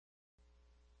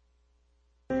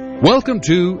Welcome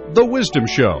to The Wisdom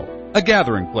Show, a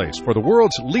gathering place for the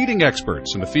world's leading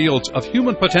experts in the fields of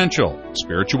human potential,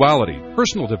 spirituality,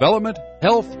 personal development,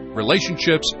 health,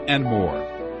 relationships, and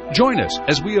more. Join us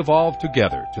as we evolve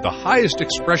together to the highest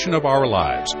expression of our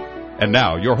lives. And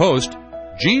now, your host,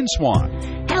 Jean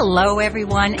Swan. Hello,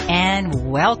 everyone,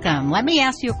 and welcome. Let me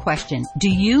ask you a question. Do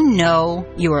you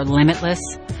know you are limitless?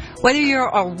 Whether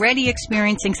you're already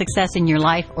experiencing success in your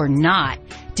life or not,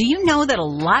 do you know that a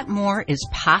lot more is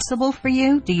possible for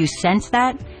you? Do you sense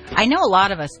that? I know a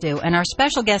lot of us do, and our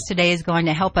special guest today is going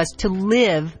to help us to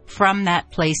live from that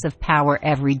place of power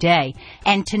every day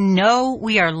and to know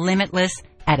we are limitless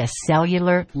at a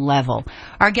cellular level.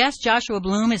 Our guest, Joshua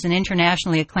Bloom, is an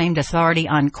internationally acclaimed authority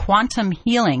on quantum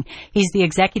healing. He's the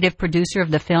executive producer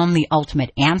of the film The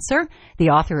Ultimate Answer, the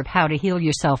author of How to Heal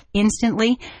Yourself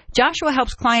Instantly. Joshua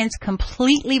helps clients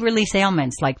completely release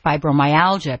ailments like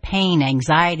fibromyalgia, pain,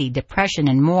 anxiety, depression,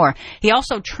 and more. He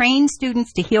also trains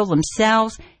students to heal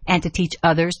themselves and to teach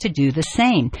others to do the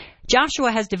same.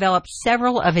 Joshua has developed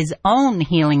several of his own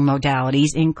healing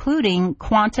modalities, including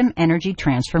quantum energy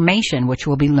transformation, which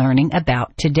we'll be learning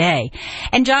about today.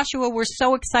 And Joshua, we're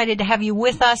so excited to have you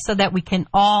with us so that we can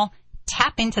all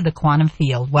tap into the quantum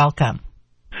field. Welcome.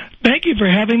 Thank you for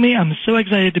having me. I'm so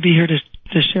excited to be here to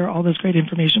share all this great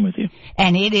information with you.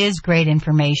 And it is great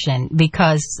information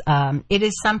because it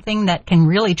is something that can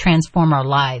really transform our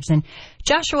lives. And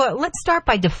Joshua, let's start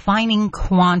by defining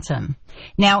quantum.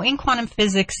 Now, in quantum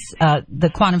physics, the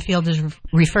quantum field is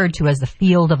referred to as the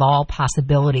field of all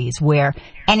possibilities, where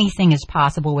anything is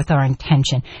possible with our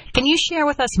intention. Can you share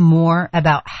with us more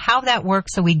about how that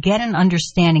works so we get an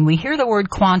understanding? We hear the word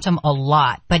quantum a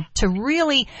lot, but to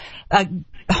really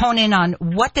hone in on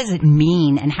what does it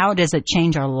mean and how does it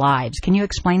change our lives? Can you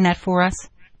explain that for us?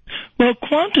 Well,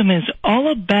 quantum is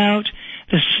all about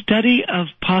the study of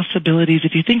possibilities.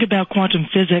 If you think about quantum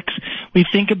physics, we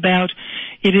think about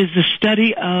it is the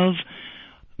study of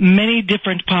many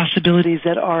different possibilities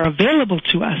that are available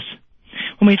to us.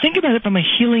 When we think about it from a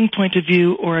healing point of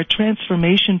view or a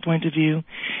transformation point of view,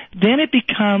 then it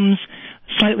becomes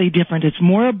slightly different. It's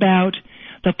more about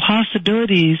the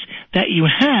possibilities that you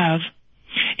have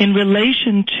in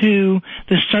relation to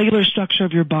the cellular structure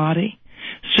of your body,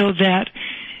 so that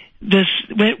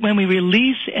when we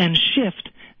release and shift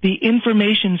the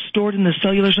information stored in the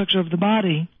cellular structure of the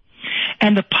body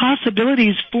and the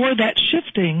possibilities for that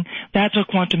shifting, that's what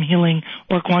quantum healing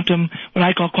or what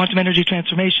I call quantum energy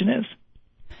transformation is.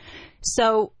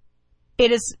 So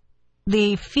it is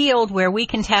the field where we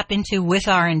can tap into with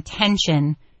our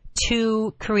intention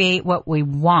to create what we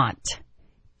want.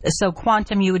 So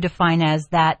quantum you would define as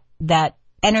that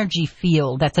energy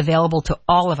field that's available to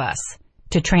all of us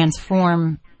to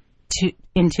transform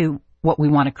into what we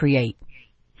want to create.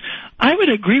 I would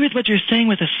agree with what you're saying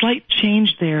with a slight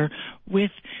change there, with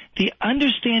the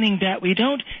understanding that we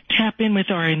don't tap in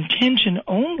with our intention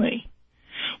only.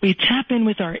 We tap in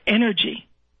with our energy.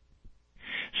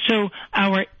 So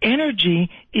our energy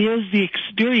is the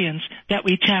experience that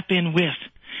we tap in with.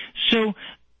 So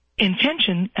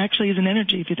intention actually is an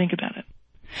energy if you think about it.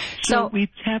 So we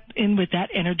tap in with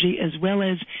that energy as well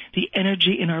as the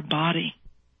energy in our body.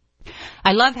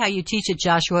 I love how you teach it,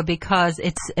 Joshua, because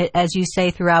it's, as you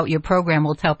say throughout your program,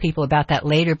 we'll tell people about that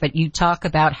later, but you talk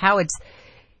about how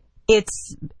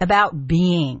it's about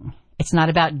being. It's not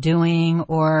about doing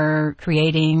or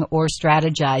creating or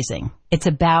strategizing. It's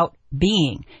about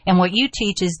being. And what you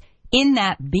teach is in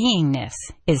that beingness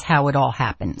is how it all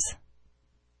happens.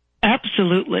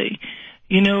 Absolutely.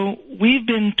 You know, we've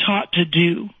been taught to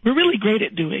do. We're really great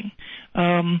at doing.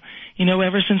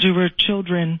 Ever since we were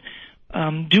children,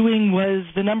 doing was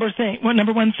the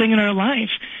number one thing in our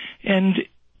life. And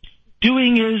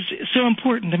doing is so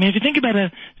important. I mean, if you think about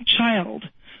a child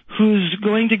who's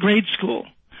going to grade school,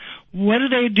 what are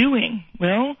they doing?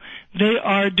 Well, they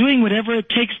are doing whatever it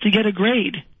takes to get a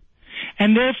grade.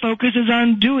 And their focus is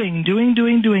on doing.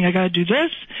 I got to do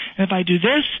this, and if I do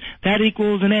this, that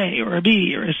equals an A or a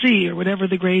B or a C or whatever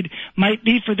the grade might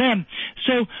be for them.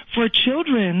 So for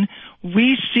children,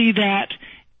 we see that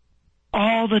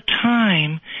all the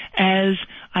time as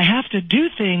I have to do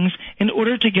things in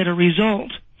order to get a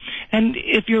result. And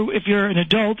if you're an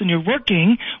adult and you're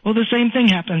working, well, the same thing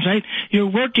happens, right? You're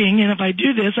working, and if I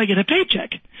do this, I get a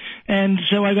paycheck. And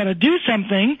so I got to do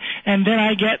something, and then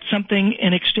I get something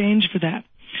in exchange for that.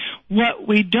 What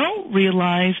we don't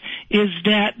realize is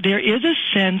that there is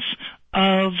a sense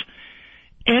of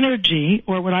energy,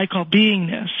 or what I call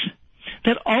beingness,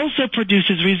 that also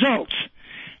produces results.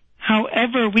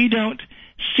 However, we don't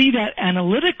see that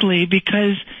analytically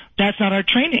because that's not our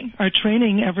training. Our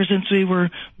training ever since we were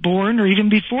born, or even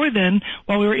before then,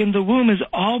 while we were in the womb, has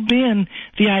all been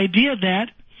the idea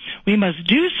that we must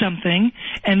do something,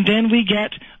 and then we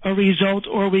get a result,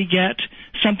 or we get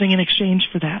something in exchange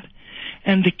for that.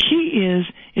 And the key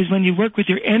is when you work with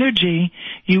your energy,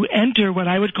 you enter what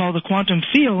I would call the quantum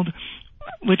field,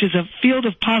 which is a field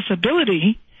of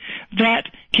possibility that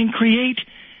can create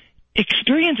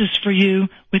experiences for you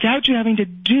without you having to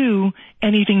do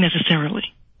anything necessarily.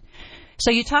 So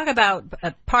you talk about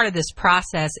part of this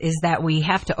process is that we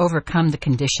have to overcome the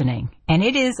conditioning. And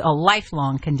it is a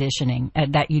lifelong conditioning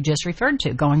that you just referred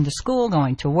to, going to school,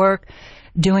 going to work,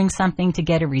 doing something to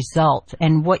get a result.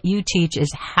 And what you teach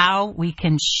is how we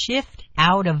can shift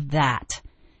out of that.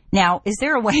 Now, is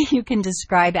there a way you can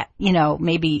describe,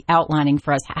 maybe outlining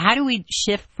for us, how do we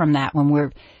shift from that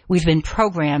when we've been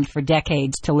programmed for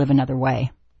decades to live another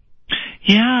way?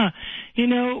 Yeah,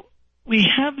 we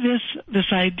have this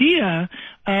idea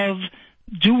of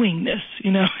doing this,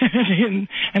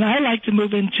 and I like to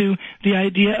move into the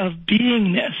idea of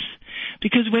beingness,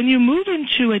 because when you move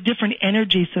into a different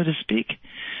energy, so to speak,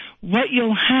 what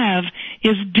you'll have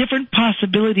is different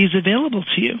possibilities available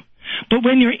to you. But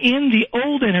when you're in the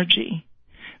old energy,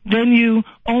 then you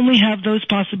only have those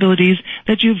possibilities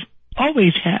that you've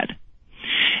always had.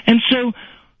 And so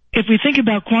if we think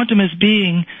about quantum as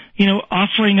being,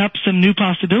 offering up some new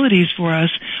possibilities for us,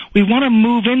 we want to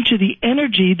move into the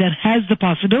energy that has the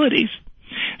possibilities.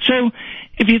 So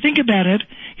if you think about it,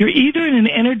 you're either in an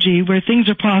energy where things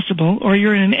are possible, or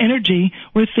you're in an energy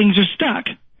where things are stuck.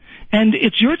 And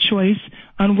it's your choice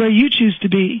on where you choose to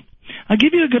be. I'll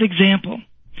give you a good example.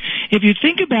 If you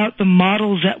think about the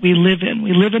models that we live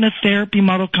in a therapy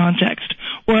model context,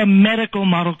 or a medical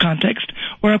model context,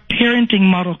 or a parenting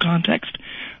model context.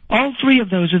 All three of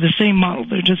those are the same model.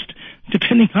 They're just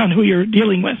depending on who you're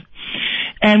dealing with.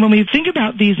 And when we think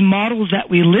about these models that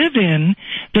we live in,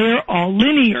 they're all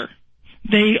linear.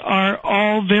 They are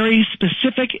all very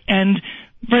specific and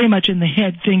very much in the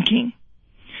head thinking.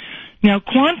 Now,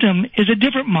 quantum is a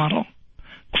different model.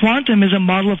 Quantum is a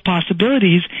model of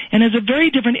possibilities and has a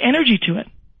very different energy to it.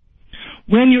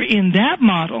 When you're in that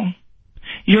model,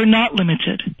 you're not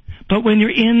limited. But when you're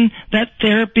in that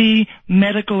therapy,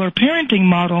 medical, or parenting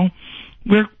model,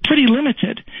 we're pretty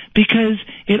limited because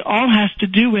it all has to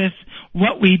do with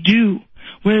what we do.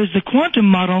 Whereas the quantum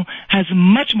model has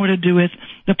much more to do with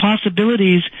the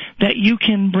possibilities that you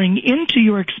can bring into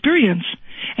your experience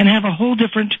and have a whole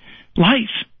different life.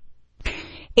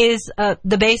 Is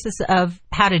the basis of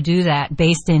how to do that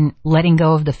based in letting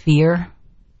go of the fear?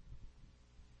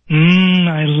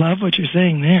 I love what you're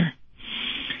saying there.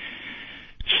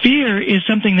 Fear is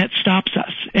something that stops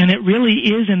us, and it really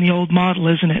is in the old model,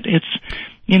 isn't it? It's,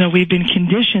 we've been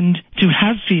conditioned to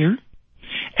have fear,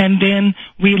 and then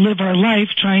we live our life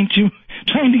trying to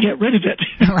get rid of it.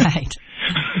 Right.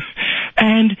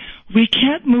 And we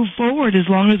can't move forward as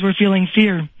long as we're feeling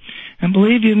fear. And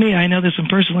believe you me, I know this from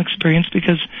personal experience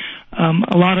because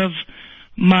a lot of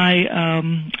my,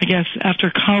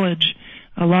 after college,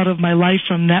 a lot of my life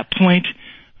from that point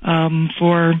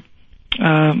for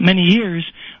many years,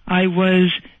 I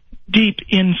was deep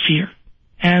in fear.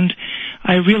 And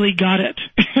I really got it.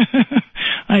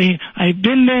 I've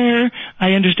been there.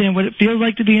 I understand what it feels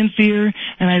like to be in fear,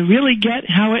 and I really get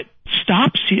how it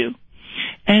stops you.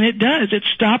 And it does. It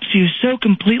stops you so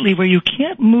completely where you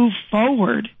can't move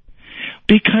forward.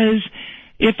 Because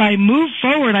if I move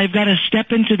forward, I've got to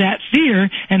step into that fear,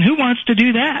 and who wants to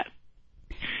do that?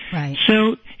 Right.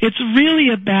 So it's really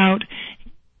about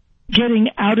getting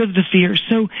out of the fear.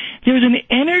 So there's an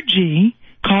energy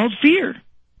called fear.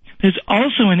 There's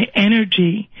also an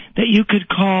energy that you could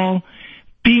call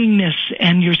beingness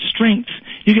and your strength.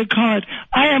 You could call it,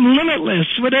 I am limitless.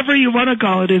 Whatever you want to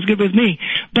call it is good with me.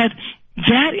 But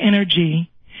that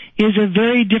energy is a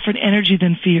very different energy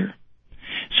than fear.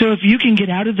 So if you can get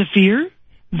out of the fear,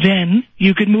 then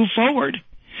you can move forward.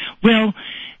 Well,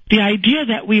 the idea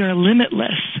that we are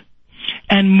limitless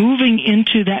and moving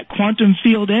into that quantum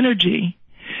field energy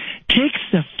takes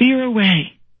the fear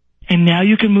away, and now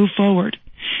you can move forward.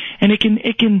 And it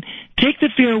can take the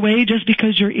fear away just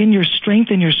because you're in your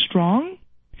strength and you're strong.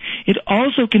 It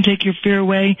also can take your fear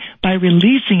away by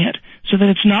releasing it so that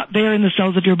it's not there in the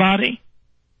cells of your body.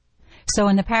 So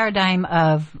in the paradigm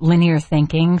of linear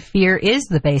thinking, fear is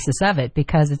the basis of it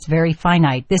because it's very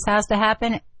finite. This has to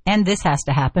happen and this has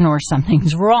to happen or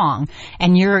something's wrong.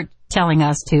 And you're telling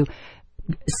us to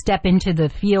step into the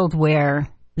field where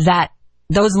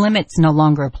those limits no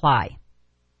longer apply.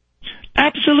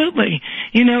 Absolutely.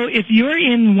 If you're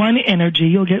in one energy,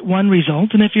 you'll get one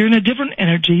result, and if you're in a different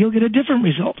energy, you'll get a different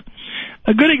result.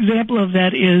 A good example of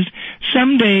that is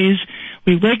some days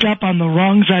we wake up on the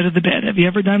wrong side of the bed. Have you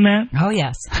ever done that? Oh,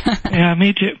 yes. Yeah,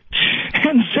 me too.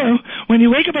 And so when you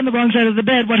wake up on the wrong side of the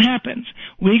bed, what happens?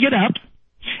 We get up,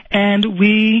 and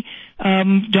we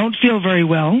don't feel very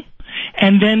well.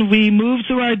 And then we move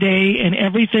through our day, and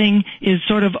everything is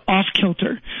sort of off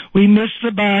kilter. We miss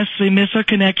the bus, we miss our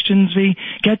connections, we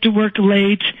get to work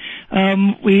late,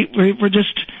 we're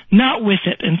just not with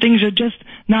it, and things are just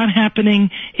not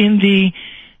happening in the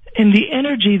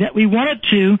energy that we want it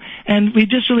to, and we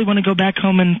just really want to go back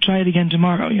home and try it again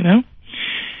tomorrow,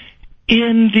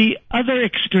 In the other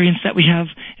experience that we have,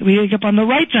 we wake up on the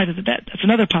right side of the bed. That's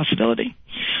another possibility.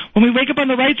 When we wake up on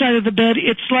the right side of the bed,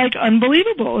 it's like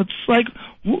unbelievable. It's like,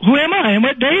 who am I and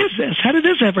what day is this? How did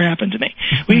this ever happen to me?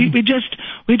 We just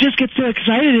get so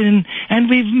excited, and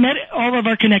we've met all of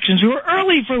our connections. We were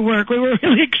early for work. We were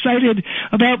really excited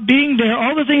about being there.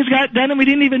 All the things got done, and we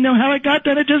didn't even know how it got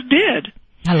done. It just did.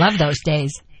 I love those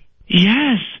days.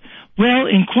 Yes. Well,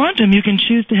 in quantum, you can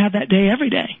choose to have that day every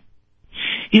day.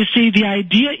 You see, the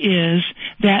idea is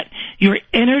that your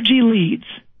energy leads.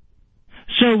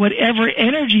 So whatever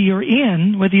energy you're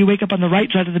in, whether you wake up on the right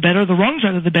side of the bed or the wrong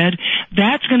side of the bed,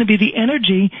 that's going to be the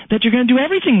energy that you're going to do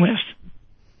everything with.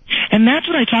 And that's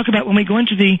what I talk about when we go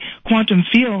into the quantum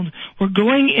field. We're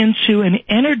going into an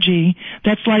energy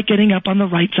that's like getting up on the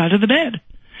right side of the bed.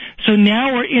 So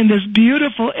now we're in this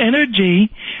beautiful energy,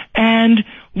 and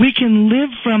we can live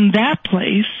from that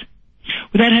place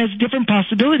that has different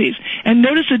possibilities. And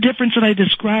notice the difference that I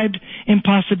described in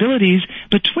possibilities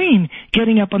between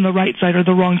getting up on the right side or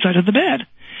the wrong side of the bed.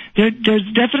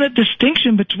 There's definite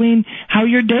distinction between how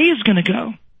your day is going to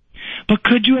go. But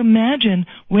could you imagine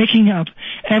waking up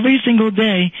every single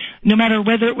day, no matter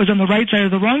whether it was on the right side or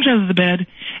the wrong side of the bed,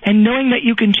 and knowing that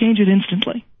you can change it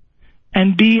instantly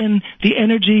and be in the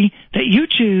energy that you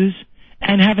choose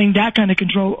and having that kind of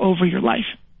control over your life?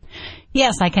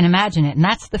 Yes, I can imagine it, and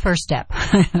that's the first step.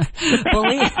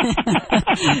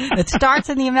 It starts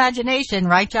in the imagination,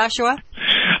 right, Joshua?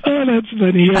 Oh, that's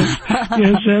funny. Yes,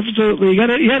 yes, absolutely. You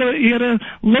gotta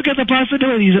look at the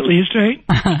possibilities at least, right?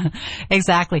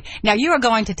 Exactly. Now, you are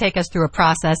going to take us through a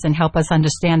process and help us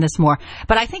understand this more,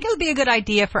 but I think it would be a good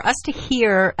idea for us to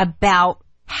hear about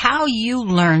how you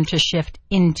learn to shift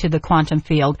into the quantum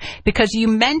field, because you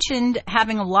mentioned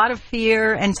having a lot of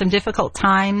fear and some difficult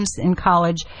times in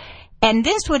college. And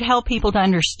this would help people to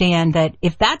understand that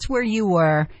if that's where you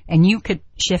were and you could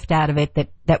shift out of it,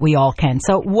 that we all can.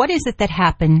 So what is it that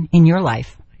happened in your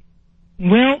life?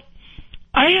 Well,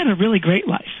 I had a really great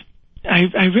life.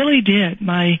 I really did.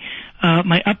 My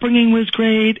upbringing was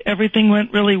great. Everything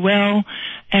went really well.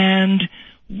 And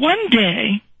one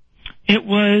day, it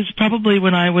was probably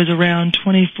when I was around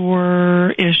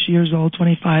 24-ish years old,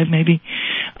 25 maybe,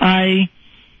 I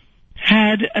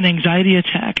had an anxiety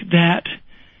attack that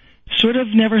sort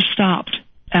of never stopped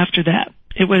after that.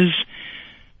 It was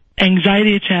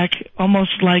anxiety attack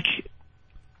almost like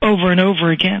over and over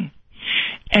again.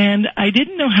 And I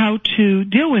didn't know how to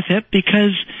deal with it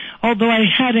because although I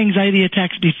had anxiety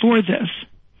attacks before this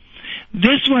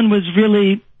one was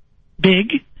really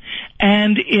big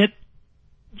and it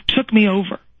took me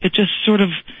over. It just sort of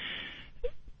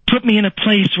put me in a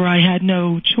place where I had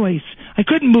no choice. I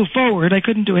couldn't move forward. I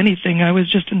couldn't do anything. I was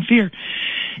just in fear.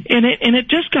 And it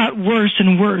just got worse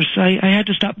and worse. I had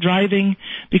to stop driving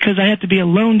because I had to be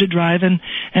alone to drive, and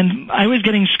I was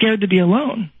getting scared to be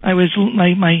alone.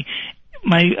 My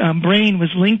brain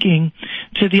was linking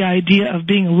to the idea of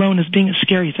being alone as being a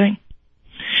scary thing.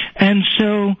 And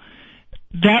so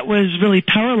that was really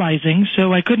paralyzing,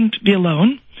 so I couldn't be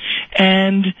alone.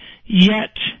 And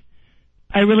yet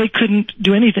I really couldn't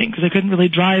do anything because I couldn't really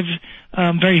drive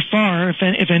very far,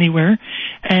 if anywhere.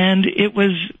 And it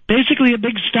was basically a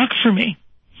big stuck for me.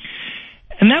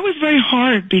 And that was very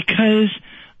hard because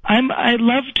I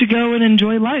love to go and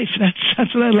enjoy life.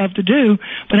 That's what I love to do.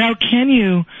 But how can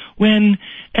you when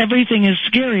everything is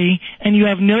scary and you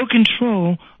have no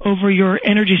control over your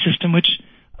energy system, which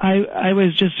I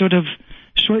was just sort of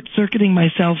short-circuiting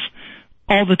myself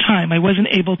all the time. I wasn't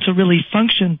able to really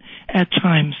function at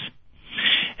times.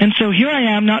 And so here I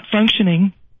am not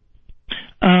functioning,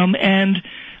 and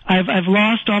I've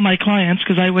lost all my clients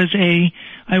because I was a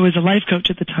life coach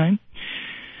at the time.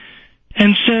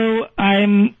 And so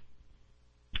I'm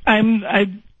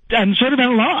sort of at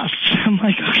a loss. I'm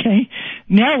like, okay,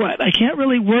 now what? I can't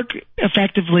really work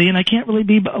effectively and I can't really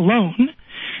be alone.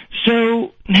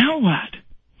 So now what?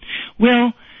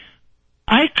 Well,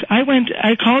 I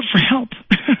called for help.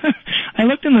 I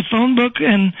looked in the phone book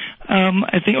and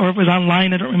I think, or it was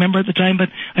online, I don't remember at the time, but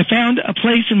I found a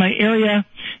place in my area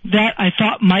that I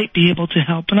thought might be able to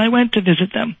help, and I went to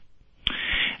visit them.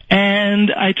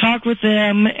 And I talked with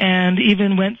them and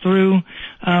even went through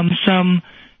some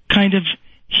kind of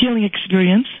healing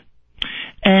experience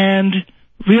and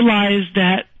realized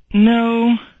that,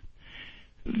 no,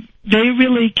 they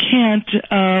really can't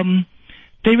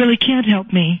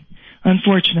help me,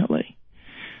 unfortunately.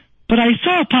 But I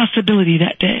saw a possibility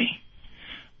that day.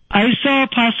 I saw a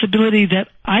possibility that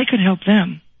I could help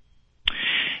them.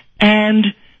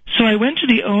 And so I went to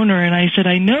the owner and I said,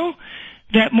 I know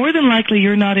that more than likely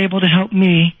you're not able to help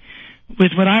me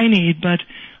with what I need, but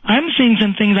I'm seeing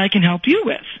some things I can help you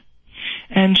with.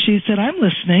 And she said, I'm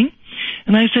listening.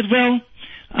 And I said, well,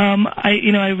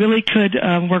 I really could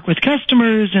work with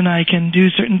customers, and I can do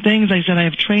certain things. I said I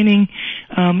have training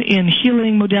in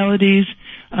healing modalities,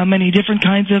 many different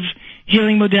kinds of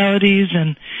healing modalities,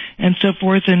 and so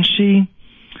forth. And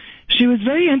she was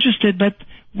very interested, but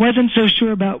wasn't so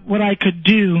sure about what I could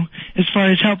do as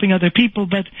far as helping other people.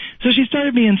 But so she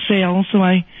started me in sales. So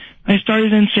I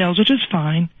started in sales, which is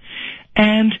fine.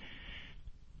 And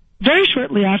very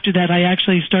shortly after that, I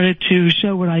actually started to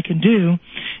show what I can do,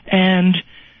 and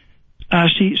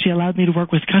she allowed me to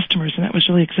work with customers, and that was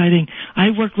really exciting.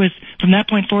 From that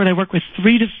point forward, I worked with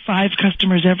 3 to 5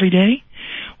 customers every day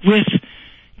with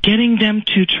getting them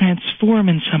to transform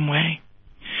in some way.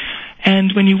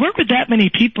 And when you work with that many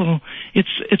people,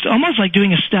 it's almost like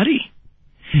doing a study.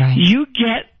 Right. You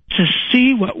get to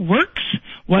see what works,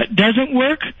 what doesn't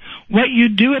work, what you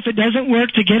do if it doesn't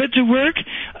work to get it to work.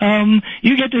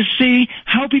 You get to see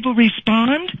how people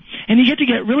respond, and you get to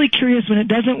get really curious when it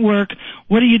doesn't work.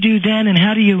 What do you do then, and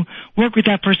how do you work with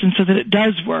that person so that it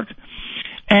does work?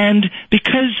 And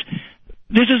because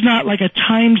this is not like a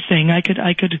timed thing, I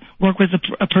could work with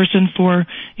a person for,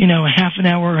 half an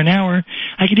hour or an hour.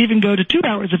 I could even go to 2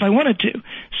 hours if I wanted to.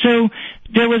 So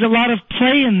there was a lot of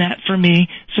play in that for me,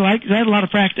 so I had a lot of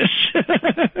practice.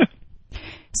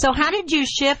 So how did you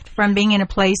shift from being in a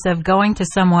place of going to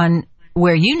someone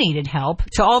where you needed help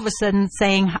to all of a sudden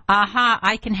saying, aha,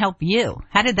 I can help you?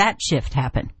 How did that shift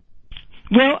happen?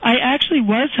 Well, I actually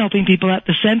was helping people at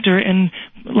the center, and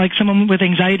like someone with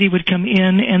anxiety would come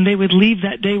in and they would leave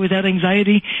that day without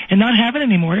anxiety and not have it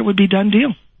anymore. It would be done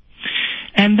deal.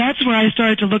 And that's where I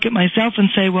started to look at myself and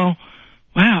say, well,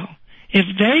 wow, if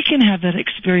they can have that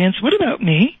experience, what about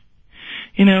me?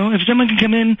 If someone can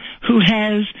come in who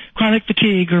has chronic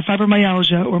fatigue or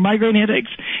fibromyalgia or migraine headaches,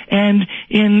 and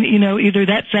in, either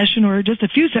that session or just a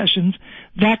few sessions,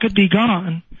 that could be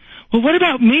gone. Well, what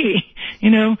about me?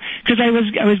 Because I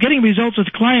was getting results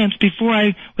with clients before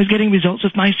I was getting results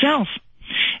with myself.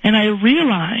 And I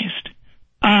realized,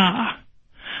 I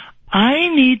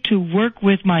need to work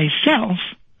with myself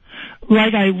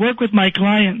like I work with my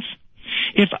clients.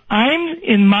 If I'm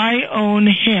in my own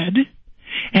head,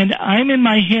 and I'm in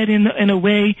my head in a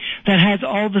way that has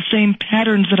all the same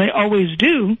patterns that I always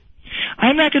do,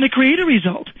 I'm not going to create a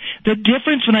result. The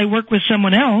difference when I work with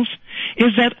someone else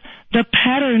is that the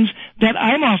patterns that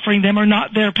I'm offering them are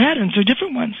not their patterns. They're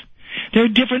different ones. They're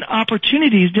different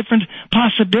opportunities, different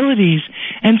possibilities.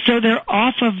 And so they're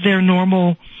off of their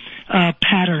normal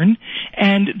pattern,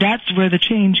 and that's where the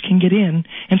change can get in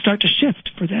and start to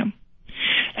shift for them.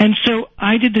 And so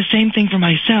I did the same thing for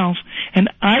myself, and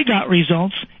I got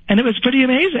results, and it was pretty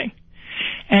amazing.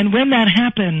 And when that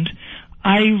happened,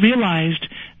 I realized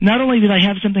not only did I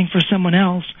have something for someone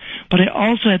else, but I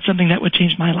also had something that would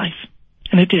change my life.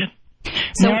 And it did.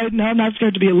 So now I'm not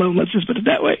scared to be alone, let's just put it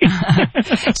that way.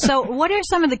 So what are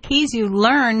some of the keys you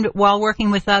learned while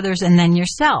working with others and then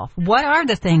yourself? What are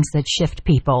the things that shift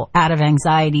people out of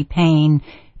anxiety, pain,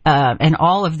 and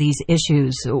all of these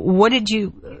issues? What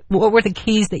were the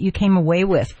keys that you came away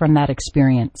with from that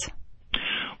experience?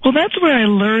 Well, that's where I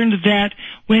learned that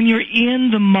when you're in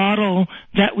the model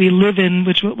that we live in,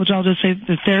 which I'll just say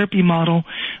the therapy model,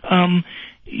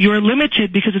 you're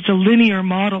limited because it's a linear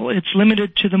model. It's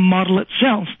limited to the model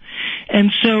itself.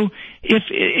 And so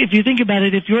if you think about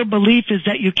it, if your belief is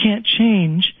that you can't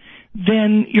change,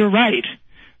 then you're right.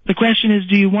 The question is,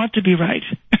 do you want to be right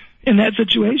in that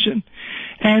situation?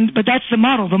 But that's the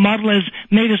model. The model has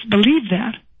made us believe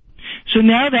that. So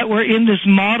now that we're in this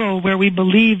model where we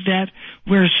believe that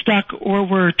we're stuck or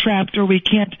we're trapped or we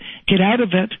can't get out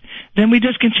of it, then we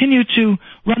just continue to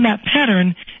run that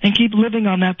pattern and keep living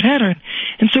on that pattern.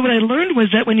 And so what I learned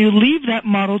was that when you leave that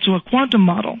model to a quantum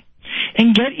model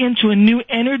and get into a new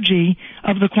energy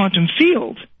of the quantum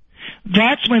field,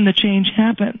 that's when the change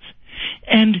happens.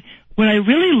 And what I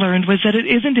really learned was that it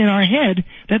isn't in our head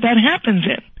that happens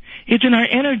in. It's in our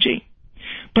energy.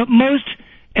 But most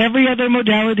every other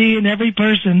modality and every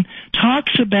person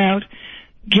talks about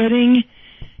getting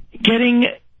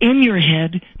in your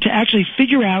head to actually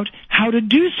figure out how to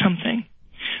do something.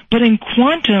 But in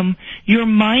quantum, your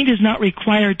mind is not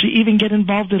required to even get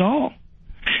involved at all,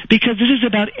 because this is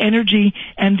about energy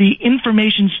and the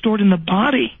information stored in the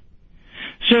body.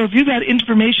 So if you've got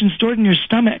information stored in your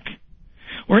stomach,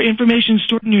 or information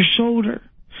stored in your shoulder,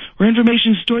 or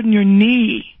information stored in your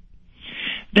knee,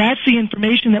 that's the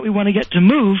information that we want to get to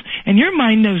move, and your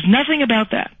mind knows nothing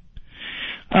about that.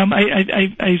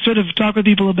 I sort of talk with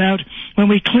people about when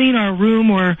we clean our room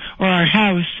or our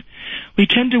house, we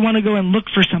tend to want to go and look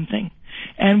for something.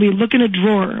 And we look in a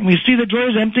drawer, and we see the drawer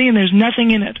is empty and there's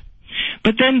nothing in it.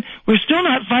 But then we're still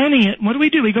not finding it. What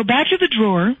do? We go back to the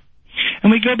drawer,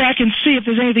 and we go back and see if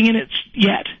there's anything in it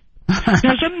yet.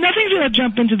 Now, nothing's going to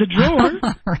jump into the drawer.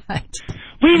 Right.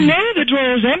 We know the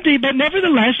drawer is empty, but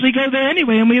nevertheless, we go there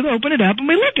anyway, and we open it up, and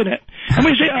we look at it. And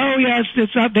we say, oh, yes,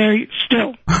 it's not there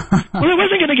still. Well, it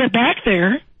wasn't going to get back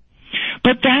there.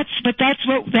 But that's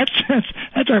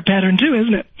our pattern too,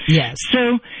 isn't it? Yes.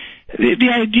 So the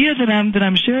idea that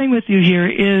I'm sharing with you here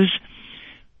is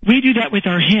we do that with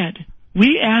our head.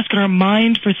 We ask our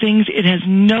mind for things it has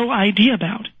no idea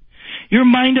about. Your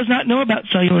mind does not know about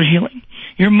cellular healing.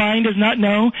 Your mind does not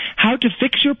know how to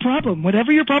fix your problem.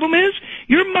 Whatever your problem is,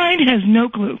 your mind has no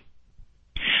clue.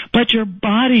 But your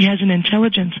body has an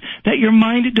intelligence that your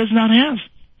mind does not have.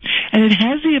 And it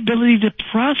has the ability to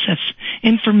process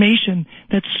information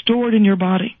that's stored in your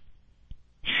body.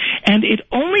 And it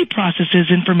only processes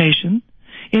information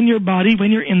in your body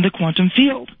when you're in the quantum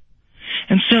field.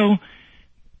 And so,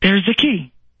 there's the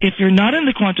key. If you're not in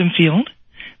the quantum field,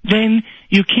 then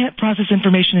you can't process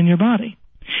information in your body.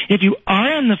 If you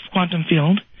are in the quantum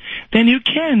field, then you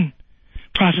can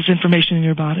process information in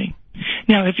your body.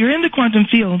 Now, if you're in the quantum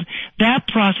field, that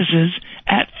processes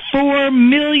at 4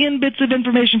 million bits of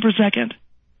information per second.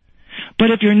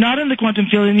 But if you're not in the quantum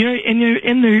field and you're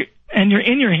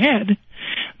in your head,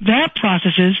 that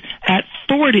processes at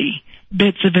 40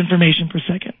 bits of information per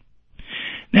second.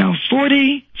 Now,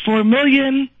 4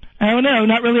 million, I don't know,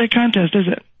 not really a contest, is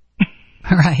it?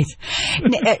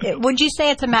 Right. Would you say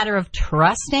it's a matter of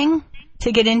trusting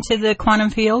to get into the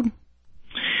quantum field?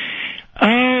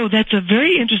 Oh, that's a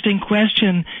very interesting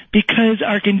question, because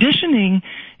our conditioning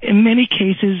in many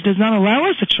cases does not allow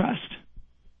us to trust.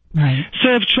 Right.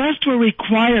 So if trust were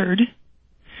required,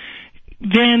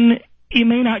 then you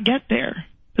may not get there.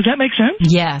 Does that make sense?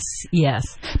 Yes,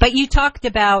 yes. But you talked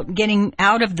about getting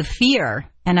out of the fear,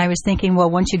 and I was thinking, well,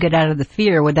 once you get out of the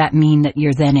fear, would that mean that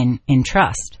you're then in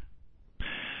trust?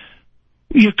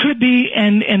 You could be,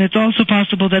 and it's also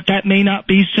possible that may not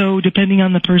be so, depending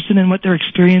on the person and what they're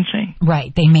experiencing.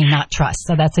 Right, they may not trust,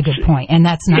 so that's a good point, and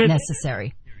that's not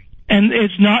necessary. And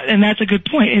it's not, and that's a good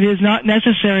point. It is not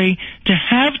necessary to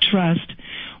have trust.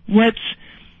 What's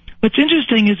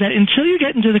interesting is that until you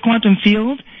get into the quantum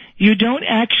field, you don't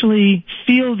actually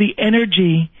feel the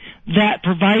energy that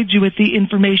provides you with the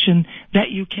information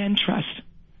that you can trust.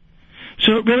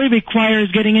 So it really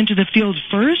requires getting into the field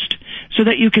first so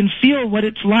that you can feel what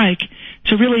it's like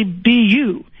to really be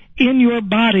you in your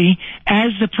body as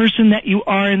the person that you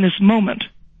are in this moment.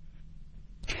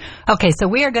 Okay, so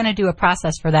we are going to do a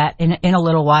process for that in a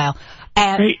little while.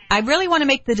 And Great. I really want to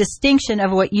make the distinction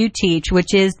of what you teach,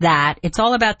 which is that it's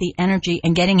all about the energy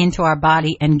and getting into our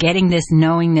body and getting this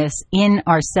knowingness in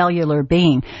our cellular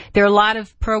being. There are a lot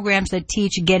of programs that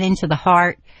teach get into the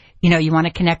heart. You know, you want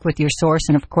to connect with your source,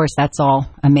 and of course that's all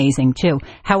amazing too.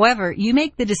 However, you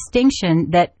make the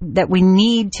distinction that we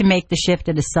need to make the shift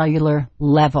at a cellular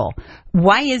level.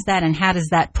 Why is that, and how does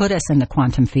that put us in the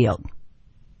quantum field?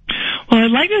 Well,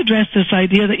 I'd like to address this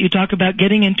idea that you talk about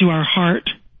getting into our heart.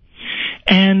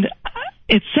 And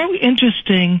it's so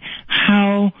interesting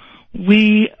how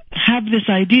we have this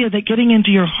idea that getting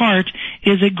into your heart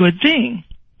is a good thing.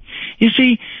 You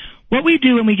see, what we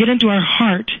do when we get into our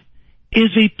heart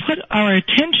is we put our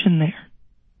attention there.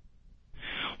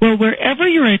 Well, wherever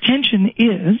your attention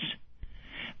is,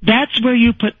 that's where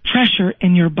you put pressure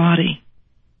in your body.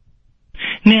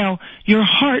 Now, your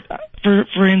heart,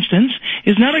 for instance,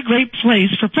 is not a great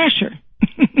place for pressure.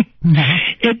 No.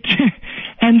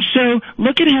 And so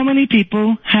look at how many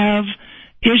people have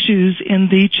issues in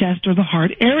the chest or the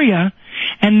heart area,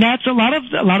 and that's a lot of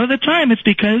the time it's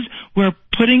because we're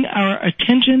putting our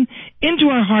attention into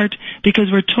our heart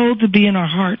because we're told to be in our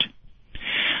heart.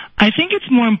 I think it's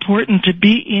more important to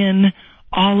be in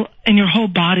your whole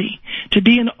body, to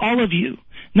be in all of you,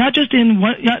 not just in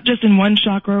one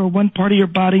chakra or one part of your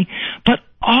body, but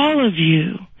all of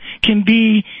you can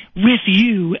be with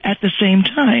you at the same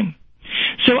time.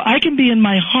 So I can be in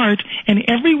my heart and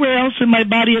everywhere else in my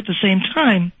body at the same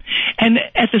time, and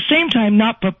at the same time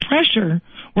not put pressure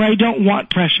where I don't want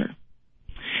pressure.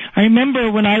 I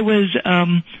remember when I was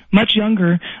much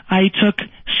younger, I took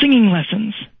singing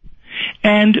lessons.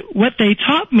 And what they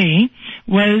taught me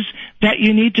was that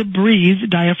you need to breathe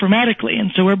diaphragmatically.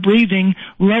 And so we're breathing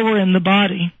lower in the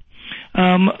body,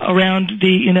 around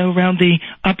the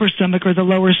upper stomach or the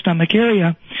lower stomach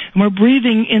area. And we're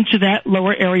breathing into that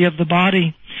lower area of the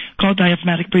body called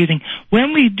diaphragmatic breathing.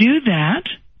 When we do that,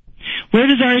 where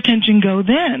does our attention go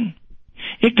then?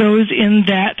 It goes in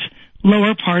that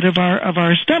lower part of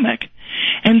our stomach.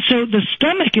 And so the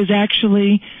stomach is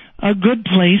actually a good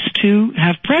place to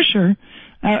have pressure.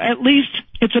 At least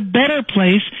it's a better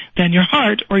place than your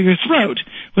heart or your throat,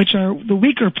 which are the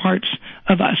weaker parts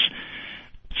of us.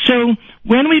 So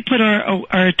when we put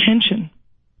our attention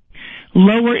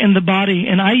lower in the body,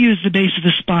 and I use the base of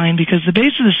the spine because the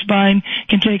base of the spine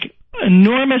can take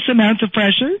enormous amounts of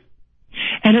pressure,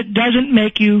 and it doesn't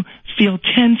make you feel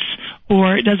tense,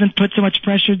 or it doesn't put so much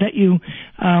pressure that you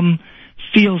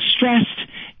feel stressed.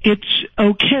 It's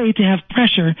okay to have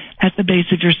pressure at the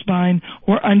base of your spine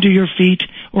or under your feet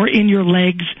or in your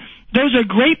legs. Those are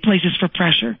great places for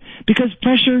pressure because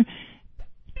pressure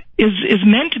is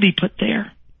meant to be put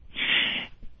there.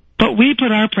 But we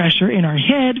put our pressure in our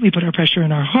head, we put our pressure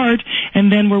in our heart,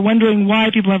 and then we're wondering why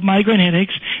people have migraine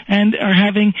headaches and are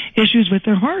having issues with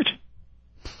their heart.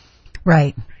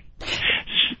 Right.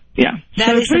 Yeah.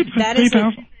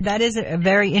 That is a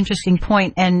very interesting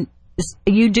point. And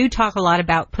you do talk a lot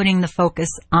about putting the focus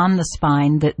on the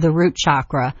spine, the root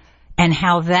chakra, and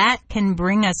how that can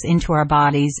bring us into our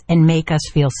bodies and make us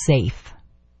feel safe.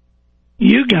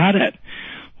 You got it.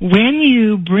 When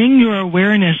you bring your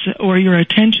awareness or your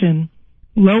attention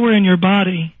lower in your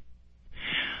body,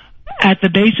 at the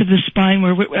base of the spine,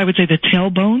 where I would say the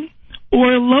tailbone,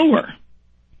 or lower,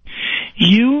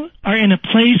 you are in a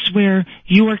place where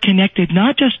you are connected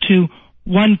not just to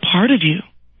one part of you,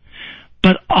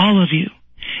 but all of you.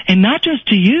 And not just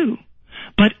to you,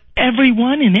 but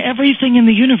everyone and everything in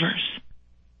the universe.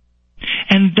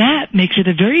 And that makes it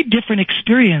a very different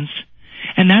experience.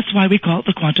 And that's why we call it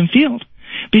the quantum field.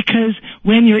 Because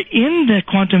when you're in the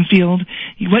quantum field,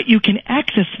 what you can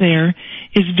access there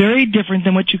is very different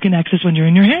than what you can access when you're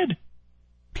in your head.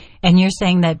 And you're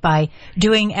saying that by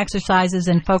doing exercises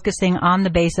and focusing on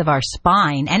the base of our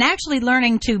spine and actually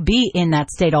learning to be in that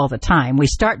state all the time. We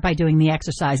start by doing the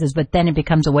exercises, but then it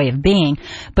becomes a way of being.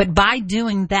 But by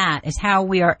doing that is how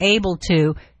we are able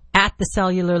to, at the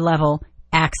cellular level,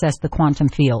 access the quantum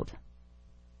field.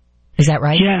 Is that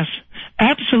right? Yes,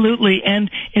 absolutely.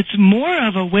 And it's more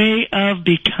of a way of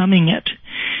becoming it.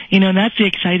 And that's the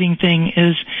exciting thing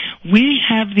is we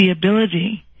have the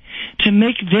ability to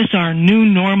make this our new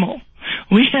normal.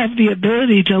 We have the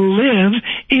ability to live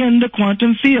in the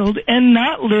quantum field and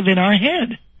not live in our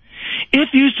head,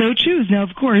 if you so choose. Now,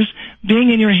 of course,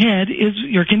 being in your head is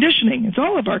your conditioning. It's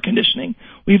all of our conditioning.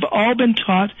 We've all been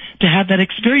taught to have that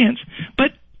experience.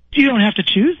 But you don't have to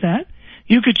choose that.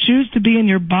 You could choose to be in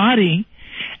your body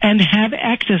and have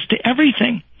access to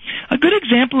everything. A good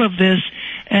example of this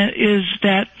is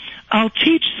that I'll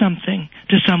teach something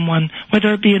to someone,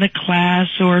 whether it be in a class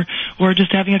or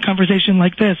just having a conversation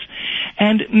like this.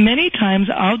 And many times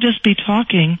I'll just be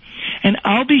talking and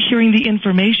I'll be hearing the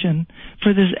information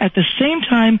for this at the same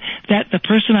time that the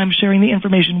person I'm sharing the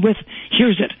information with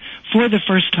hears it for the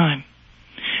first time.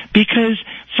 Because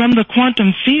from the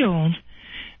quantum field,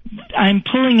 I'm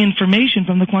pulling information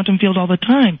from the quantum field all the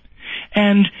time.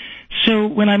 And so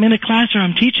when I'm in a class or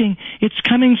I'm teaching, it's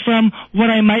coming from what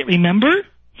I might remember,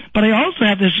 but I also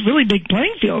have this really big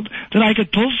playing field that I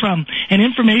could pull from, and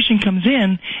information comes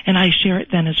in, and I share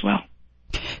it then as well.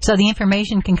 So the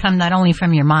information can come not only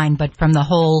from your mind, but from the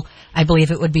whole, I believe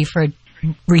it would be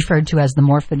referred to as the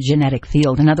morphogenetic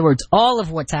field. In other words, all of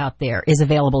what's out there is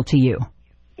available to you.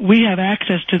 We have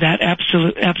access to that,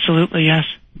 absolutely, yes.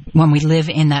 When we live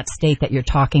in that state that you're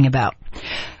talking about.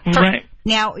 Right.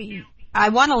 Now, I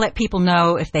want to let people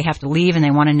know if they have to leave and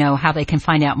they want to know how they can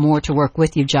find out more to work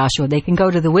with you, Joshua. They can go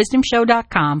to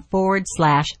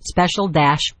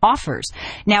thewisdomshow.com/special-offers.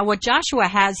 Now, what Joshua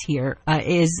has here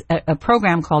is a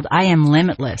program called I Am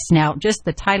Limitless. Now, just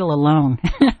the title alone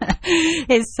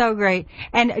is so great.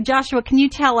 And Joshua, can you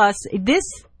tell us, this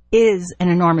is an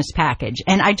enormous package.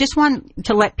 And I just want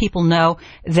to let people know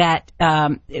that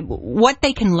what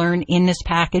they can learn in this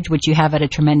package, which you have at a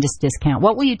tremendous discount.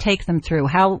 What will you take them through?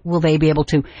 How will they be able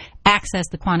to access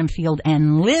the quantum field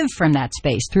and live from that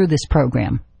space through this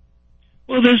program?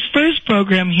 Well, this first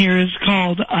program here is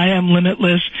called I Am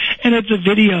Limitless, and it's a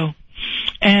video.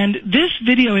 And this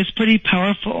video is pretty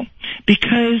powerful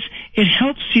because it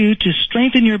helps you to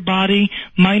strengthen your body,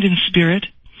 mind, and spirit.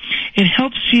 It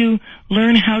helps you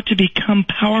learn how to become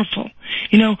powerful.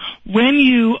 You know, when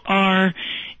you are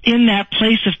in that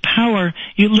place of power,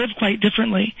 you live quite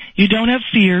differently. You don't have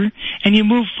fear, and you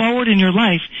move forward in your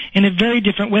life in a very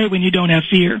different way when you don't have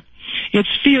fear. It's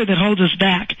fear that holds us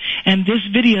back, and this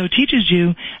video teaches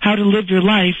you how to live your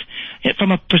life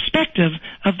from a perspective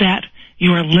of that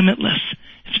you are limitless.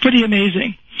 It's pretty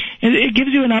amazing. It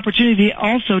gives you an opportunity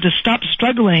also to stop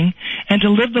struggling and to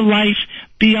live the life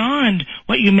beyond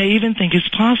what you may even think is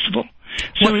possible.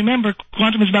 So remember,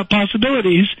 quantum is about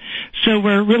possibilities, so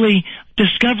we're really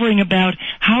discovering about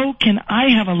how can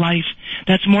I have a life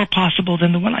that's more possible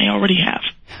than the one I already have.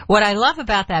 What I love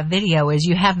about that video is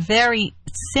you have very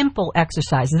simple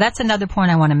exercises. That's another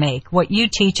point I want to make. What you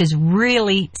teach is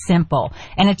really simple,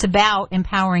 and it's about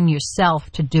empowering yourself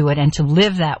to do it and to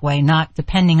live that way, not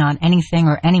depending on anything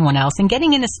or anyone else, and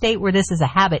getting in a state where this is a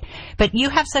habit. But you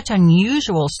have such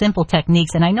unusual, simple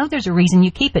techniques, and I know there's a reason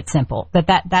you keep it simple,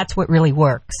 that's what really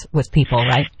works with people,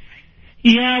 right?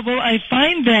 Yeah, well, I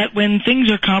find that when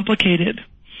things are complicated,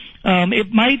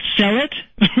 it might sell it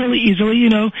really easily. You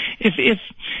know,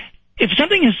 if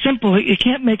something is simple, you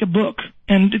can't make a book.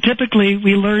 And typically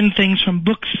we learn things from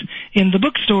books in the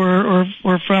bookstore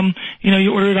or from,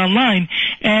 you order it online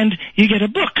and you get a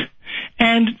book.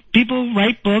 And people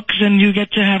write books and you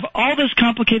get to have all this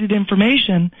complicated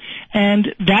information and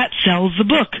that sells the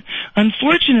book.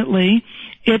 Unfortunately,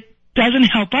 it doesn't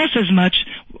help us as much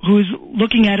who's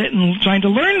looking at it and trying to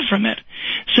learn from it.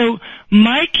 So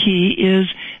my key is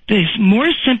the more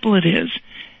simple it is,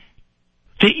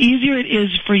 the easier it is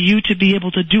for you to be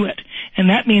able to do it. And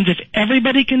that means if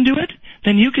everybody can do it,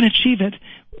 then you can achieve it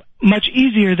much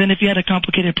easier than if you had a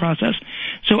complicated process.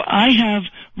 So I have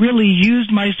really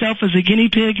used myself as a guinea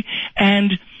pig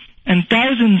and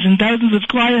thousands of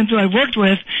clients that I've worked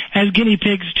with as guinea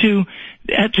pigs to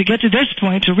get to this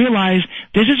point, to realize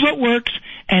this is what works,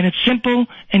 and it's simple,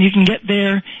 and you can get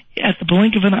there at the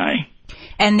blink of an eye.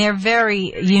 And they're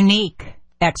very unique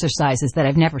exercises that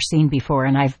I've never seen before,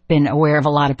 and I've been aware of a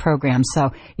lot of programs.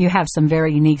 So you have some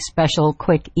very unique, special,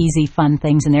 quick, easy, fun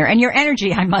things in there. And your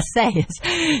energy, I must say,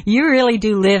 is you really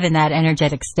do live in that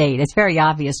energetic state. It's very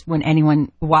obvious when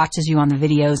anyone watches you on the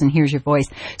videos and hears your voice.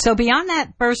 So beyond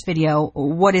that first video,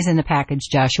 what is in the package,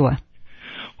 Joshua?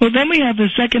 Well, then we have the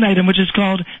second item, which is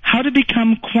called How to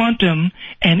Become Quantum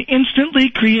and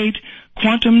Instantly Create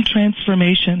Quantum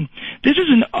Transformation. This is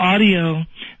an audio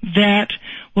that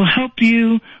will help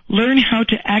you learn how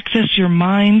to access your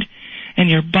mind and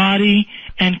your body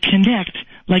and connect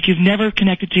like you've never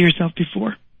connected to yourself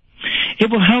before.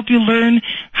 It will help you learn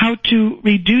how to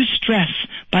reduce stress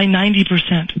by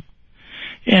 90%.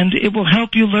 And it will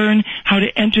help you learn how to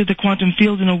enter the quantum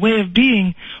field in a way of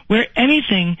being where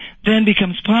anything then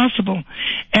becomes possible.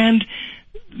 And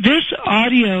this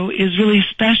audio is really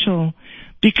special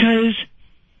because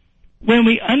when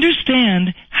we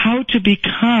understand how to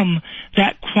become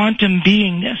that quantum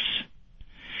beingness,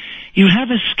 you have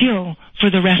a skill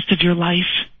for the rest of your life.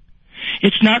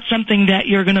 It's not something that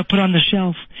you're going to put on the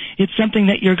shelf. It's something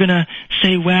that you're going to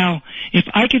say, wow, if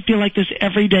I could feel like this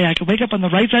every day, I could wake up on the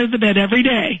right side of the bed every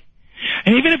day.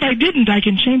 And even if I didn't, I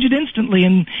can change it instantly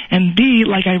and be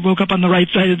like I woke up on the right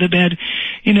side of the bed.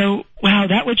 Wow,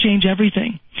 that would change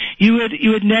everything. You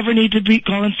would never need to be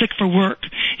calling sick for work.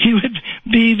 You would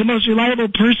be the most reliable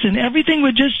person. Everything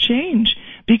would just change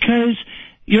because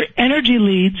your energy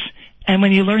leads. And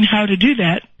when you learn how to do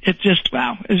that, it's just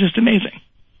amazing.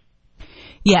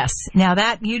 Yes. Now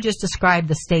that you just described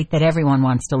the state that everyone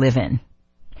wants to live in.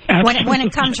 When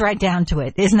it comes right down to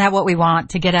it, isn't that what we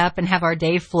want? To get up and have our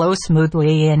day flow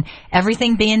smoothly and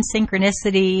everything be in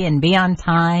synchronicity and be on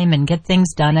time and get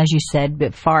things done, as you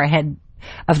said, far ahead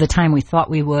of the time we thought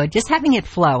we would. Just having it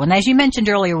flow. And as you mentioned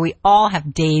earlier, we all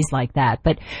have days like that.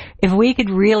 But if we could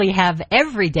really have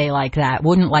every day like that,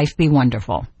 wouldn't life be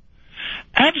wonderful?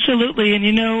 Absolutely. And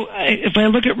if I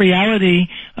look at reality,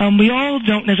 we all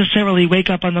don't necessarily wake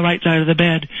up on the right side of the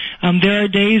bed. There are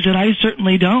days that I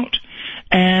certainly don't.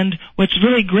 And what's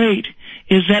really great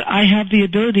is that I have the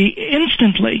ability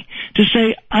instantly to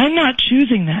say, I'm not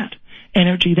choosing that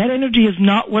energy. That energy is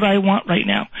not what I want right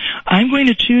now. I'm going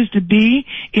to choose to be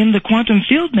in the quantum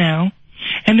field now,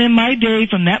 and then my day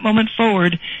from that moment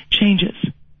forward changes,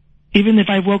 even if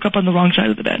I woke up on the wrong side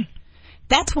of the bed.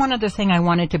 That's one other thing I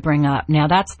wanted to bring up. Now,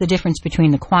 that's the difference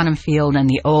between the quantum field and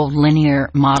the old linear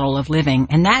model of living,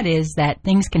 and that is that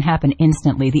things can happen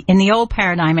instantly. In the old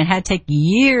paradigm, it had to take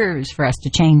years for us to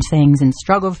change things and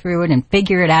struggle through it and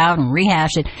figure it out and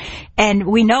rehash it, and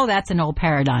we know that's an old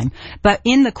paradigm. But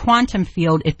in the quantum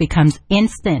field, it becomes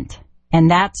instant,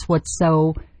 and that's what's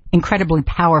so incredibly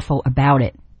powerful about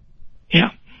it. Yeah.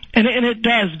 And it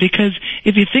does, because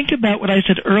if you think about what I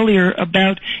said earlier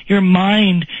about your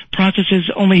mind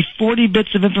processes only 40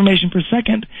 bits of information per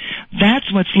second, that's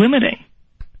what's limiting.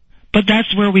 But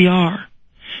that's where we are.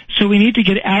 So we need to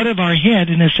get out of our head,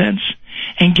 in a sense,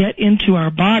 and get into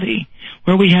our body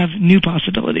where we have new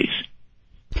possibilities.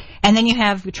 And then you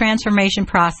have the transformation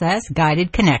process,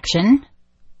 guided connection.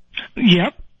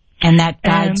 Yep. And that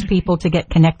guides people to get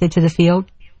connected to the field?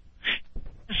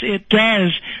 Yes, it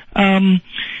does.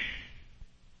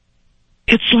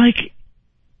 It's like,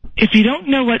 if you don't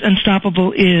know what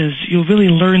unstoppable is, you'll really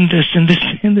learn this in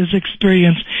this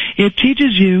experience. It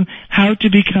teaches you how to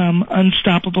become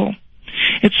unstoppable.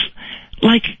 It's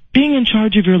like being in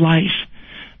charge of your life.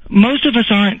 Most of us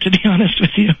aren't, to be honest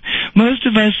with you. Most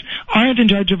of us aren't in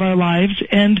charge of our lives,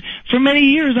 and for many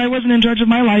years I wasn't in charge of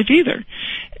my life either.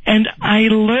 And I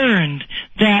learned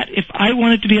that if I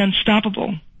wanted to be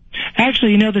unstoppable,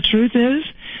 actually, the truth is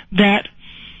that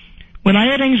when I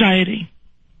had anxiety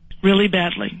really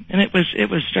badly, and it was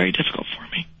very difficult for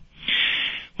me,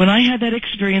 when I had that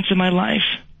experience in my life,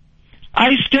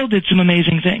 I still did some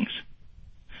amazing things.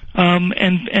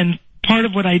 And part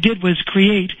of what I did was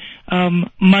create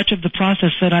much of the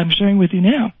process that I'm sharing with you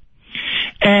now.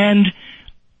 And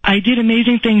I did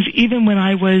amazing things even when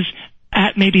I was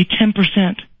at maybe 10%.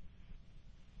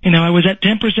 I was at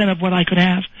 10% of what I could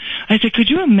have. I said, could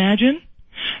you imagine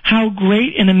how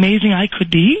great and amazing I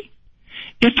could be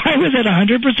if I was at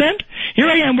 100%? Here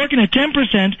I am working at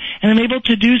 10%, and I'm able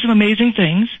to do some amazing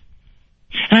things.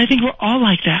 And I think we're all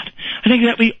like that. I think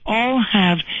that we all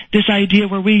have this idea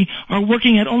where we are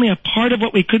working at only a part of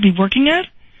what we could be working at,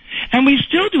 and we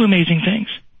still do amazing things.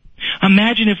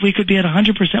 Imagine if we could be at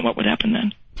 100%, what would happen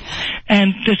then?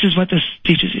 And this is what this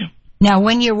teaches you. Now,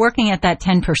 when you're working at that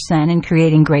 10% and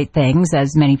creating great things,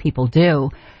 as many people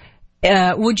do,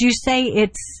 would you say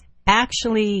it's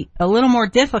actually a little more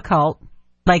difficult?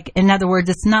 Like, in other words,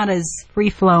 it's not as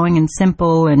free-flowing and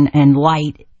simple and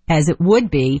light as it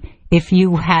would be if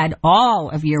you had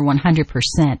all of your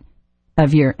 100%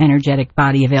 of your energetic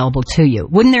body available to you.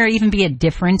 Wouldn't there even be a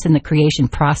difference in the creation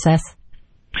process?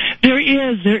 There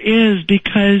is,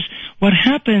 because what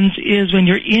happens is when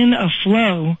you're in a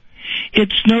flow,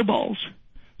 it snowballs.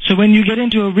 So when you get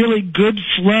into a really good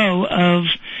flow of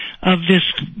this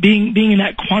being in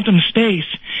that quantum space,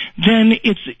 then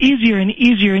it's easier and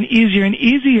easier and easier and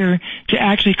easier to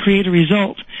actually create a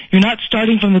result. You're not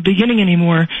starting from the beginning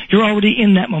anymore. You're already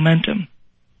in that momentum.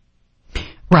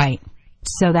 Right.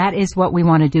 So that is what we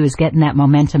want to do, is get in that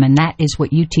momentum, and that is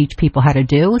what you teach people how to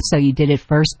do. So you did it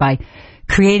first by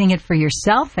creating it for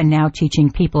yourself, and now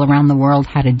teaching people around the world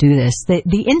how to do this.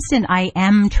 The instant I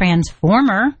am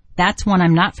transformer, that's one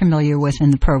I'm not familiar with in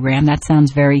the program. That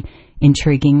sounds very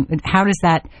intriguing. How does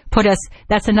that put us?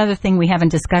 That's another thing we haven't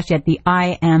discussed yet, the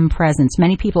I am presence.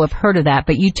 Many people have heard of that,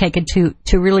 but you take it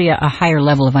to really a higher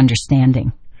level of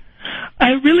understanding. I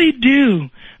really do,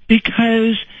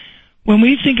 because when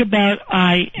we think about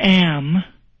I am,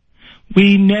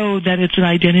 we know that it's an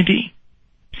identity.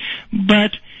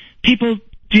 But people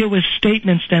deal with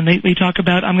statements then. They talk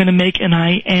about, I'm going to make an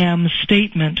I am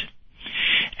statement.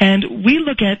 And we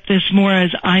look at this more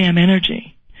as I am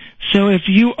energy. So if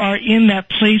you are in that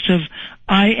place of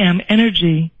I am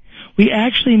energy, we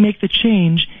actually make the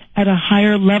change at a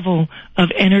higher level of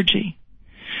energy.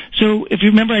 So if you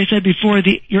remember, I said before,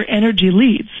 your energy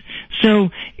leads. So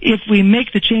if we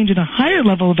make the change at a higher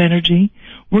level of energy,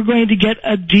 we're going to get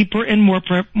a deeper and more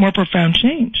profound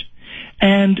change.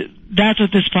 And that's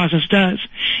what this process does.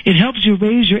 It helps you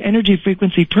raise your energy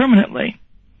frequency permanently,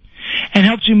 and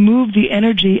helps you move the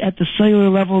energy at the cellular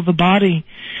level of the body,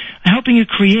 helping you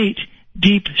create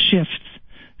deep shifts.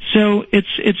 So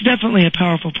it's definitely a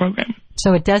powerful program.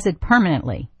 So it does it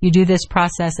permanently. You do this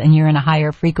process and you're in a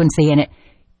higher frequency, and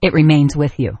it remains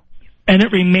with you. And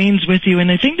it remains with you.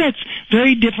 And I think that's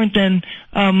very different than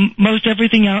most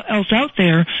everything else out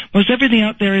there. Most everything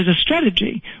out there is a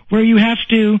strategy where you have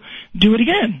to do it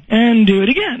again and do it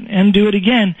again and do it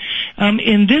again.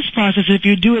 In this process, if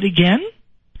you do it again,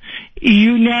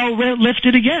 you now lift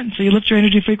it again. So you lift your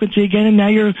energy frequency again, and now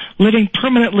you're living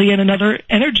permanently in another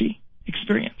energy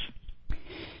experience.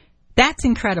 That's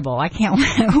incredible. I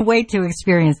can't wait to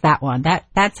experience that one.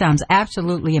 That sounds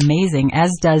absolutely amazing,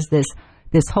 as does this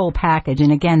this whole package.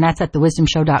 And again, that's at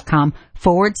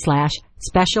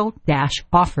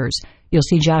thewisdomshow.com/special-offers. You'll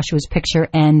see Joshua's picture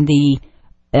and the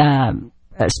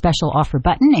special offer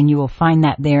button, and you will find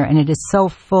that there. And it is so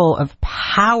full of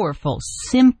powerful,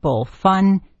 simple,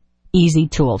 fun, easy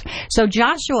tools. So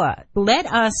Joshua, let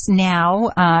us now,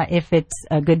 if it's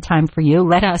a good time for you,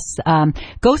 let us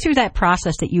go through that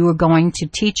process that you were going to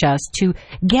teach us to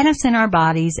get us in our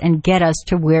bodies and get us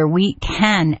to where we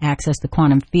can access the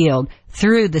quantum field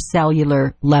through the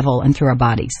cellular level and through our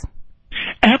bodies.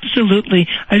 Absolutely.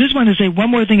 I just want to say one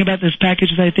more thing about this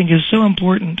package that I think is so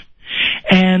important.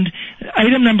 And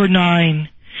item number 9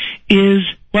 is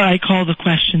what I call the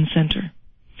question center.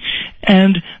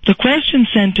 And the question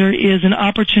center is an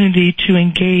opportunity to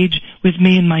engage with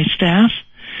me and my staff.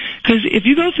 Because if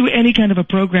you go through any kind of a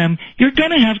program, you're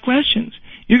going to have questions.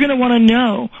 You're going to want to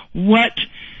know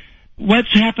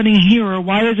what's happening here, or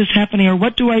why is this happening, or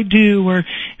what do I do, or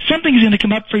something's going to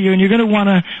come up for you, and you're going to want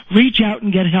to reach out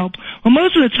and get help. Well,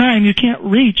 most of the time, you can't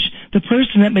reach the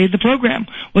person that made the program.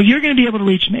 Well, you're going to be able to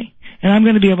reach me, and I'm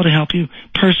going to be able to help you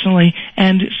personally,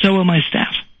 and so will my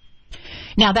staff.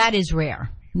 Now, that is rare.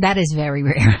 That is very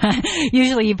rare.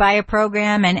 Usually you buy a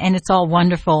program and it's all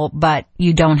wonderful, but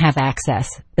you don't have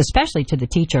access, especially to the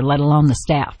teacher, let alone the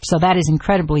staff. So that is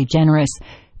incredibly generous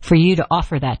for you to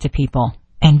offer that to people.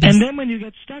 And then when you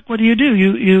get stuck, what do?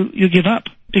 You give up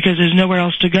because there's nowhere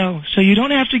else to go. So you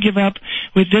don't have to give up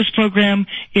with this program.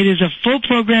 It is a full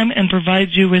program and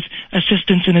provides you with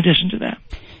assistance in addition to that.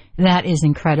 That is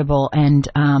incredible, and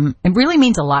it really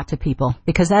means a lot to people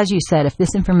because, as you said, if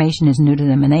this information is new to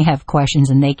them and they have questions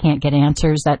and they can't get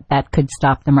answers, that could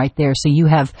stop them right there. So you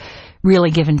have really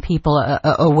given people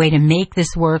a way to make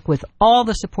this work with all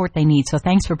the support they need. So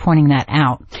thanks for pointing that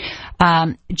out.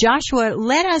 Joshua,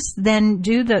 let us then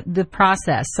do the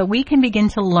process so we can begin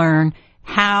to learn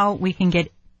how we can get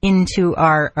into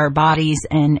our bodies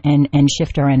and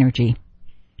shift our energy.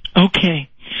 Okay.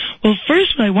 Well,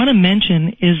 first what I want to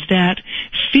mention is that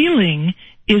feeling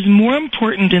is more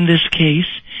important in this case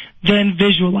than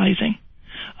visualizing.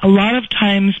 A lot of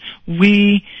times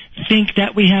we think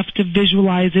that we have to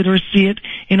visualize it or see it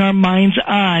in our mind's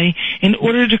eye in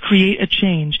order to create a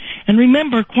change. And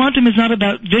remember, quantum is not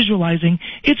about visualizing,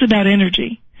 it's about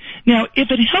energy. Now,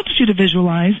 if it helps you to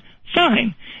visualize,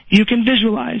 fine, you can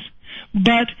visualize.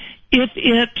 But if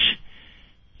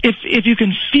you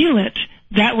can feel it,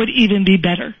 that would even be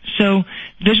better. So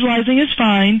visualizing is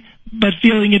fine, but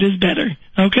feeling it is better.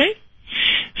 Okay?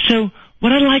 So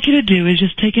what I'd like you to do is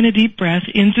just take in a deep breath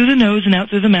in through the nose and out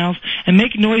through the mouth, and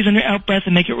make noise on your out breath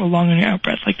and make it roll long on your out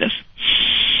breath like this.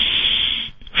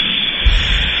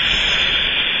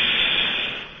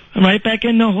 And right back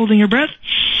in, no holding your breath.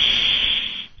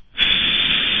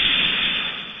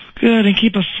 Good, and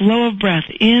keep a flow of breath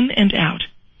in and out,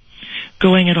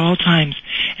 going at all times.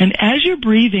 And as you're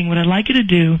breathing, what I'd like you to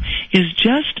do is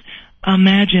just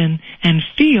imagine and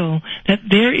feel that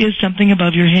there is something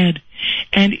above your head.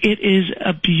 And it is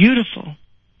a beautiful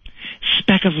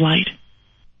speck of light.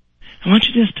 I want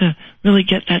you just to really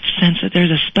get that sense that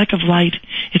there's a speck of light.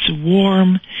 It's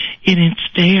warm, and it's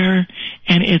there,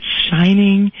 and it's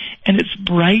shining, and it's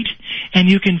bright, and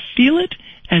you can feel it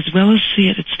as well as see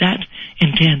it. It's that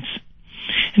intense.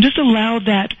 And just allow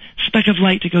that speck of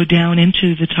light to go down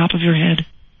into the top of your head.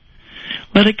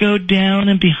 Let it go down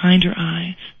and behind your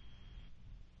eyes.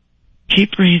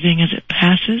 Keep breathing as it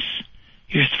passes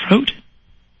your throat,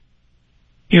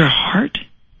 your heart,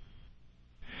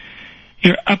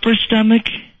 your upper stomach.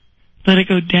 Let it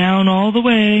go down all the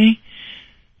way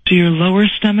to your lower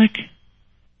stomach,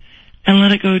 and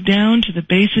let it go down to the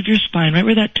base of your spine, right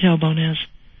where that tailbone is.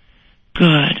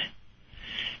 Good.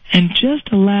 And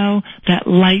just allow that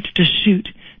light to shoot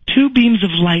 2 beams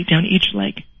of light down each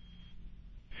leg,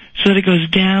 so that it goes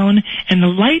down, and the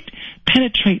light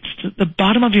penetrates the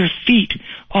bottom of your feet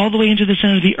all the way into the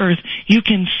center of the earth. You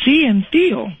can see and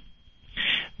feel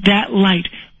that light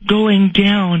going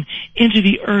down into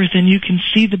the earth, and you can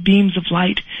see the beams of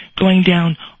light going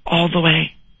down all the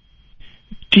way,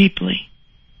 deeply,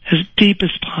 as deep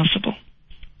as possible.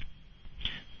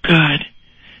 Good.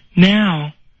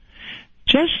 Now,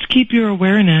 just keep your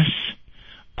awareness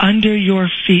under your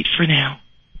feet for now.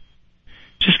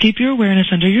 Just keep your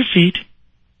awareness under your feet.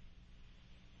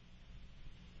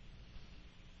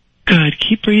 Good.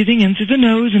 Keep breathing in through the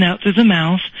nose and out through the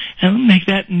mouth, and make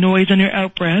that noise on your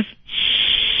out breath.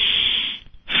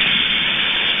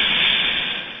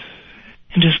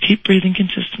 And just keep breathing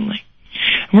consistently.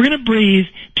 And we're going to breathe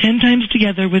 10 times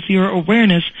together with your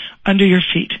awareness under your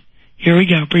feet. Here we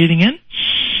go. Breathing in.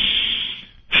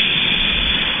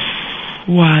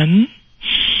 1.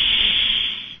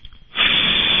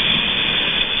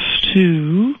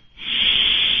 2,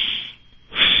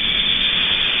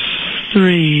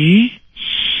 3,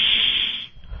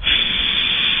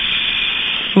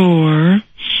 4,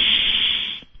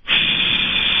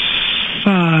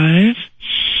 5,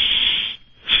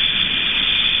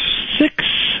 6,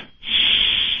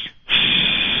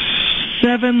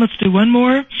 7. Let's do one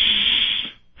more.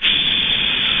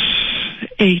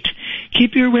 8.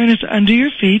 Keep your awareness under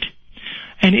your feet,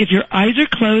 and if your eyes are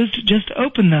closed, just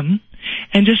open them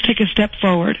and just take a step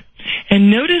forward.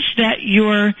 And notice that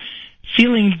you're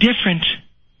feeling different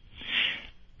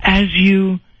as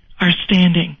you are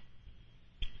standing.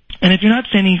 And if you're not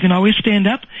standing, you can always stand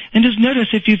up and just notice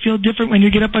if you feel different when you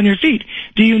get up on your feet.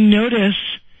 Do you notice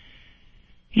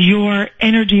your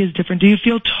energy is different? Do you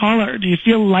feel taller? Do you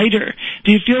feel lighter?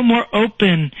 Do you feel more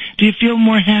open? Do you feel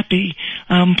more happy?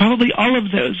 Probably all of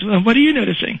those. What are you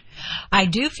noticing? I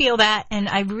do feel that, and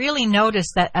I really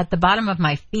notice that at the bottom of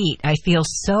my feet, I feel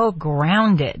so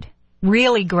grounded,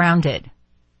 really grounded,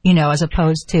 as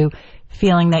opposed to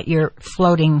feeling that you're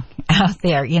floating out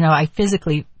there. I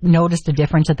physically noticed a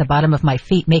difference at the bottom of my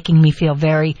feet, making me feel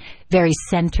very, very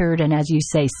centered and, as you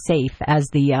say, safe, as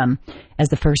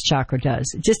the first chakra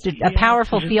does. Just a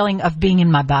powerful feeling of being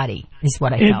in my body is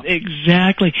what I felt.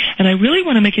 Exactly. And I really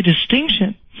want to make a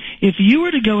distinction. If you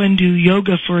were to go and do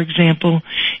yoga, for example,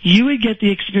 you would get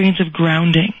the experience of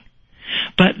grounding.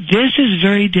 But this is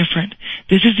very different.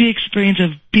 This is the experience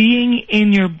of being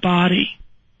in your body.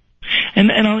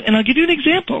 And I'll give you an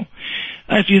example.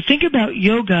 If you think about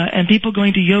yoga and people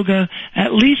going to yoga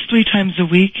at least 3 times a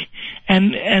week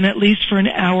and at least for an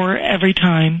hour every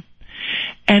time,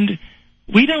 and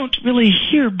we don't really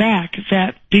hear back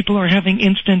that people are having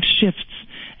instant shifts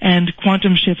and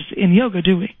quantum shifts in yoga,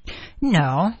 do we?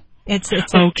 No. It's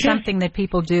something that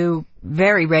people do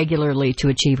very regularly to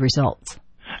achieve results.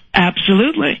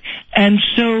 Absolutely. And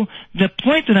so the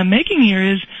point that I'm making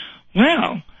here is,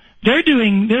 well, they're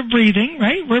breathing,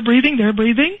 right? We're breathing, they're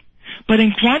breathing. But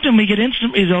in quantum, we get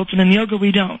instant results, and in yoga,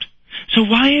 we don't. So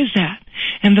why is that?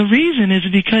 And the reason is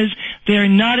because they're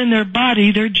not in their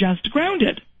body, they're just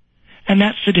grounded. And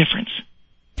that's the difference.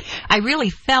 I really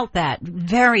felt that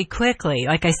very quickly,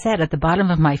 like I said, at the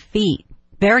bottom of my feet,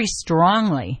 very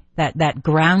strongly, that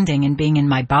grounding and being in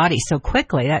my body so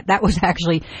quickly. That was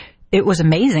actually, it was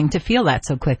amazing to feel that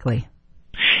so quickly.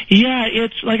 Yeah,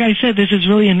 it's, like I said, this is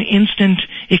really an instant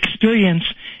experience.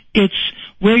 It's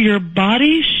where your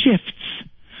body shifts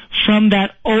from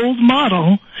that old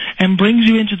model and brings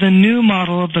you into the new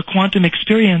model of the quantum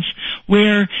experience,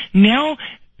 where now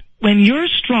when you're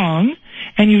strong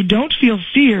and you don't feel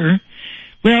fear,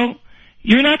 well,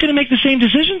 you're not going to make the same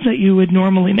decisions that you would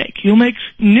normally make. You'll make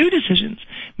new decisions,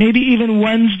 maybe even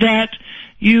ones that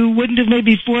you wouldn't have made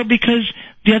before because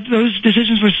those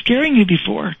decisions were scaring you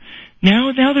before.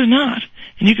 Now they're not,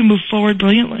 and you can move forward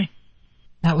brilliantly.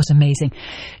 That was amazing.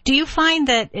 Do you find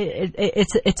that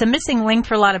it's a missing link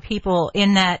for a lot of people,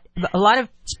 in that a lot of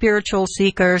spiritual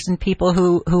seekers and people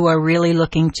who are really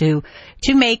looking to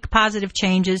make positive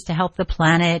changes, to help the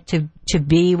planet, to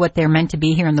be what they're meant to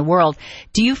be here in the world?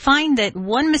 Do you find that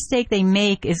one mistake they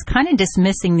make is kind of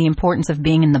dismissing the importance of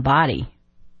being in the body?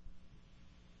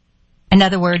 In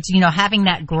other words, having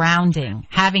that grounding,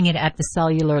 having it at the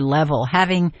cellular level,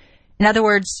 in other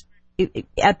words,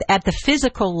 at the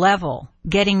physical level,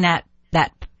 getting that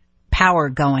power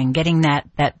going, getting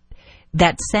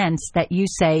that sense that you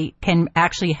say can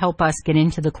actually help us get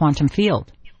into the quantum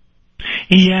field.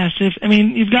 Yes,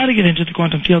 you've got to get into the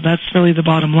quantum field. That's really the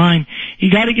bottom line.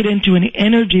 You got to get into an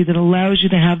energy that allows you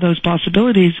to have those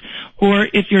possibilities, or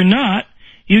if you're not,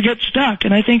 you get stuck.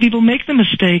 And I think people make the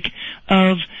mistake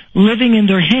of living in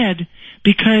their head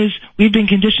because we've been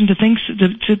conditioned to think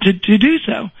to do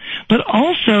so. But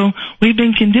also, we've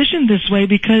been conditioned this way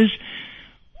because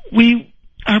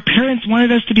our parents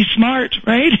wanted us to be smart,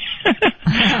 right?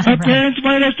 Our parents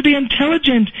wanted us to be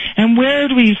intelligent. And where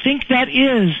do we think that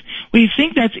is? We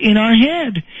think that's in our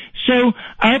head. So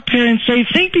our parents say,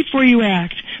 think before you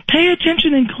act. Pay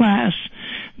attention in class.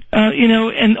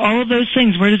 And all of those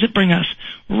things. Where does it bring us?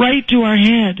 Right to our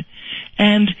head.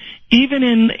 And even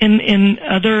in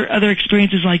other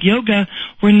experiences like yoga,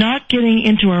 we're not getting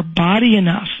into our body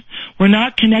enough. We're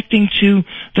not connecting to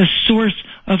the source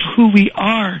of who we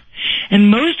are. And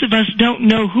most of us don't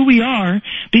know who we are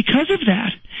because of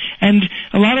that. And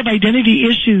a lot of identity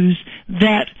issues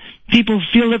that people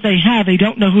feel that they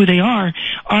don't know who they are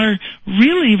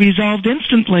really resolved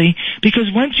instantly,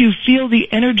 because once you feel the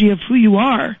energy of who you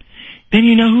are, then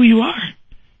you know who you are.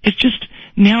 It's just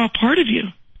now a part of you.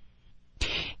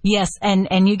 Yes,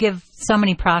 and you give so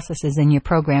many processes in your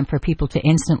program for people to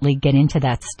instantly get into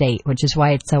that state, which is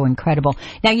why it's so incredible.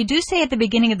 Now, you do say at the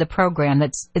beginning of the program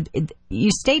you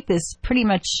state this pretty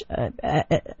much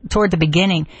toward the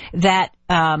beginning that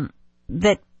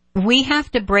that we have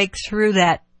to break through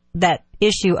that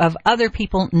issue of other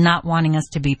people not wanting us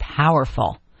to be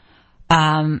powerful.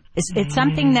 It's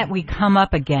something that we come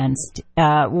up against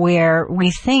where we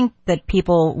think that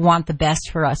people want the best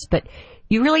for us, but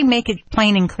you really make it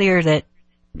plain and clear that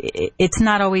it's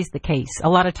not always the case. A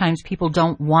lot of times people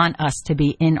don't want us to be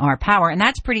in our power, and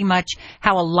that's pretty much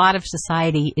how a lot of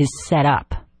society is set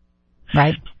up,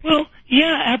 right? Well,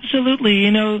 yeah, absolutely.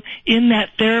 You know, in that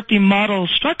therapy model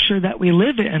structure that we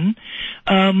live in,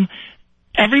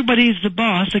 everybody's the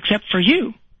boss except for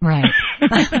you. Right.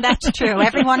 That's true.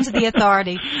 Everyone's the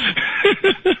authority.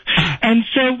 And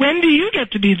so when do you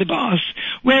get to be the boss?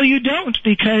 Well, you don't,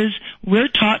 because we're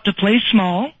taught to play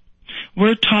small.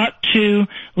 We're taught to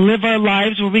live our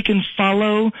lives where we can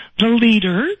follow the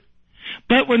leader,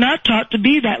 but we're not taught to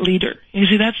be that leader. You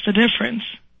see, that's the difference.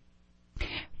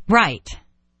 Right.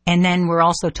 And then we're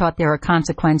also taught there are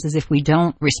consequences if we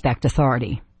don't respect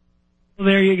authority. Well,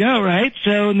 there you go, right?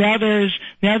 So now there's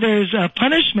a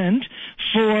punishment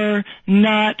for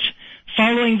not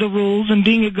following the rules and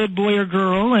being a good boy or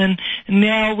girl, and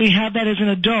now we have that as an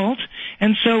adult,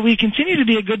 and so we continue to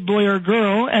be a good boy or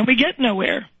girl, and we get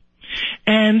nowhere.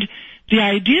 And the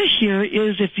idea here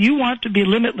is if you want to be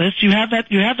limitless, you have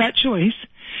that choice,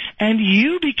 and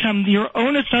you become your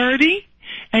own authority,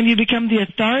 and you become the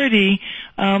authority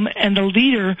and the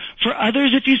leader for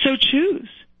others if you so choose.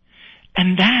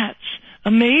 And that's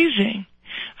amazing.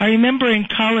 I remember in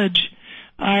college,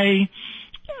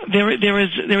 there was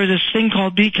this thing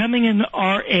called becoming an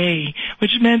RA,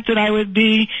 which meant that I would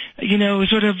be, you know,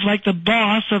 sort of like the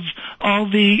boss of all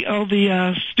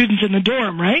the students in the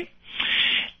dorm, right?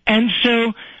 And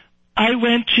so I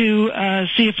went to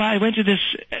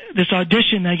this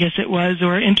audition, I guess it was,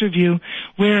 or interview,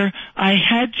 where I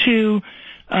had to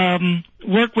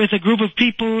work with a group of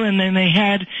people, and then they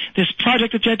had this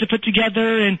project that you had to put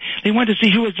together, and they wanted to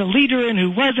see who was the leader and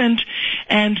who wasn't.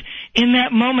 And in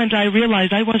that moment, I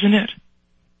realized I wasn't it.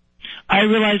 I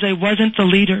realized I wasn't the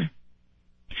leader,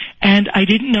 and I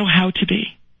didn't know how to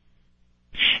be.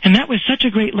 And that was such a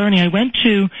great learning. I went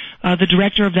to the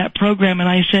director of that program, and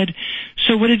I said,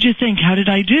 "So what did you think? How did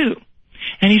I do?"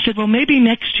 And he said, "Well, maybe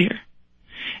next year."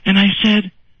 And I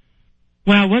said,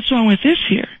 "Wow, what's wrong with this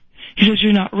year?" He says,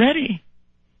 "You're not ready."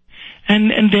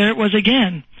 And there it was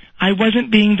again. I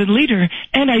wasn't being the leader,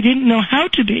 and I didn't know how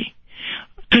to be,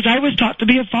 because I was taught to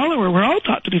be a follower. We're all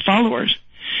taught to be followers.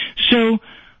 So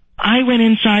I went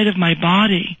inside of my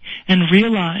body and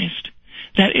realized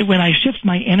that when I shift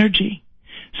my energy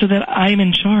so that I'm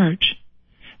in charge,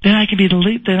 then I can be the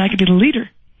leader.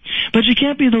 But you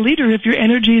can't be the leader if your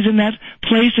energy is in that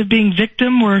place of being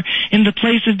victim or in the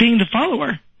place of being the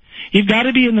follower. You've got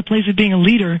to be in the place of being a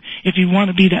leader if you want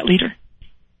to be that leader.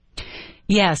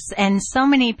 Yes, and so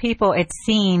many people, it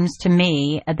seems to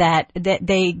me, that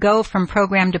they go from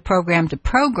program to program to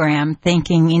program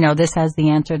thinking, you know, this has the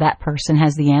answer, that person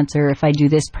has the answer, if I do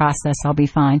this process, I'll be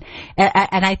fine.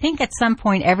 And I think at some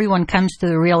point everyone comes to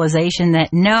the realization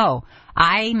that, no,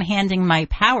 I'm handing my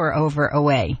power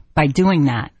away by doing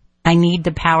that. I need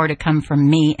the power to come from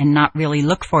me and not really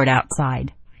look for it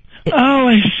outside. Oh,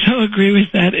 I so agree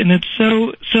with that, and it's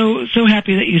so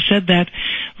happy that you said that.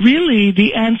 Really,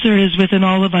 the answer is within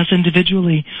all of us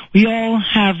individually. We all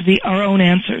have our own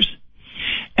answers,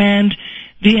 and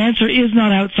the answer is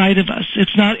not outside of us.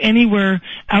 It's not anywhere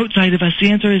outside of us.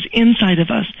 The answer is inside of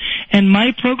us, and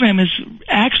my program is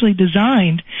actually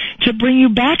designed to bring you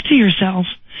back to yourself,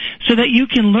 so that you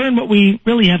can learn what we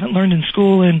really haven't learned in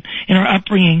school and in our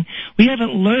upbringing. We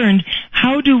haven't learned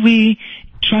how do we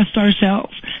trust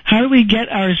ourselves. How do we get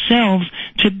ourselves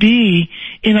to be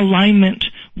in alignment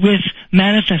with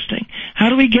manifesting? How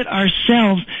do we get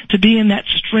ourselves to be in that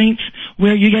strength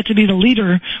where you get to be the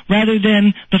leader rather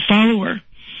than the follower?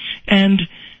 And,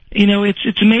 you know,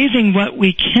 it's amazing what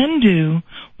we can do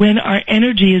when our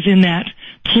energy is in that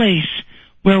place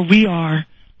where we are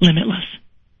limitless.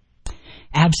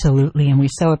 Absolutely, and we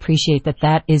so appreciate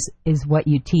that is what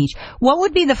you teach. What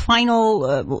would be the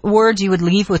final words you would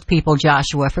leave with people,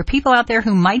 Joshua, for people out there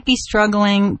who might be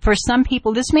struggling? For some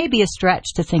people, this may be a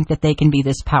stretch to think that they can be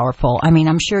this powerful. I mean,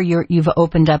 I'm sure you've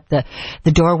opened up the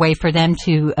doorway for them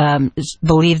to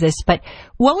believe this, but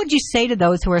what would you say to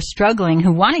those who are struggling,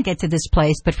 who want to get to this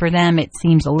place, but for them it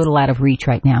seems a little out of reach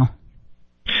right now?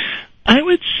 I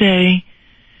would say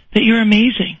that you're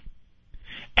amazing,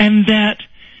 and that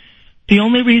the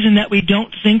only reason that we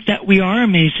don't think that we are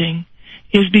amazing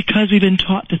is because we've been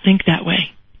taught to think that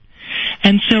way.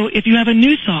 And so if you have a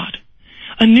new thought,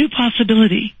 a new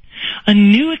possibility, a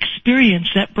new experience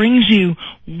that brings you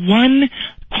one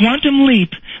quantum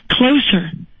leap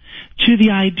closer to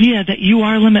the idea that you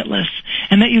are limitless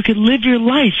and that you could live your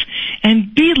life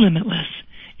and be limitless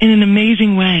in an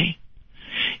amazing way,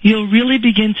 you'll really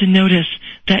begin to notice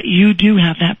that you do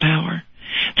have that power.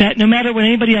 That no matter what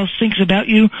anybody else thinks about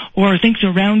you or thinks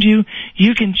around you,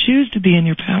 you can choose to be in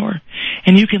your power.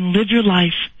 And you can live your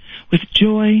life with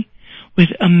joy, with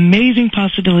amazing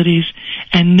possibilities,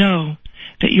 and know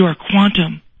that you are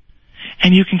quantum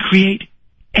and you can create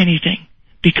anything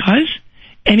because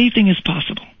anything is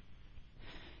possible.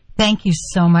 Thank you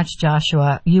so much,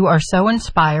 Joshua. You are so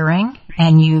inspiring,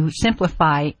 and you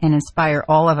simplify and inspire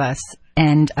all of us.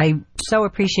 And I so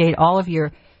appreciate all of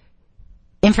your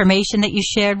information that you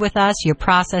shared with us, your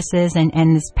processes,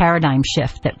 and this paradigm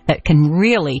shift that can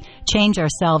really change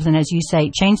ourselves and, as you say,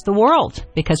 change the world,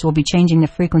 because we'll be changing the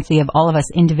frequency of all of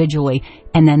us individually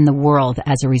and then the world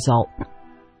as a result.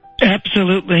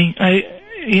 Absolutely.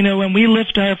 When we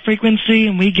lift our frequency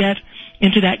and we get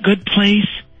into that good place,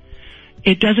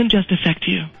 it doesn't just affect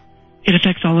you. It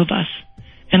affects all of us.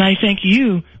 And I thank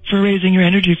you for raising your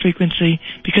energy frequency,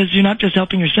 because you're not just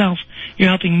helping yourself, you're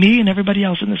helping me and everybody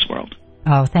else in this world.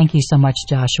 Oh, thank you so much,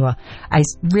 Joshua. I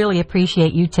really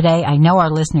appreciate you today. I know our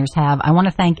listeners have. I want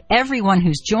to thank everyone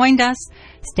who's joined us.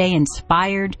 Stay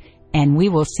inspired, and we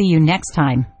will see you next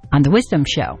time on The Wisdom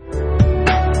Show.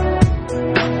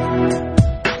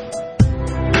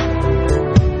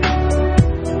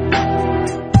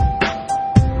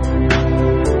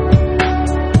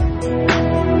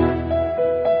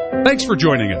 Thanks for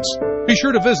joining us. Be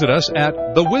sure to visit us at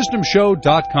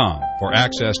thewisdomshow.com for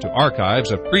access to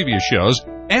archives of previous shows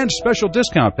and special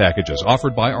discount packages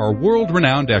offered by our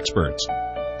world-renowned experts.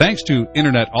 Thanks to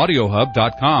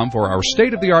InternetAudioHub.com for our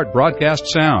state-of-the-art broadcast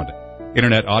sound.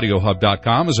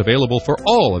 InternetAudioHub.com is available for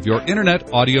all of your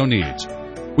Internet audio needs.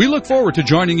 We look forward to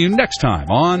joining you next time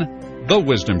on The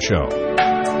Wisdom Show.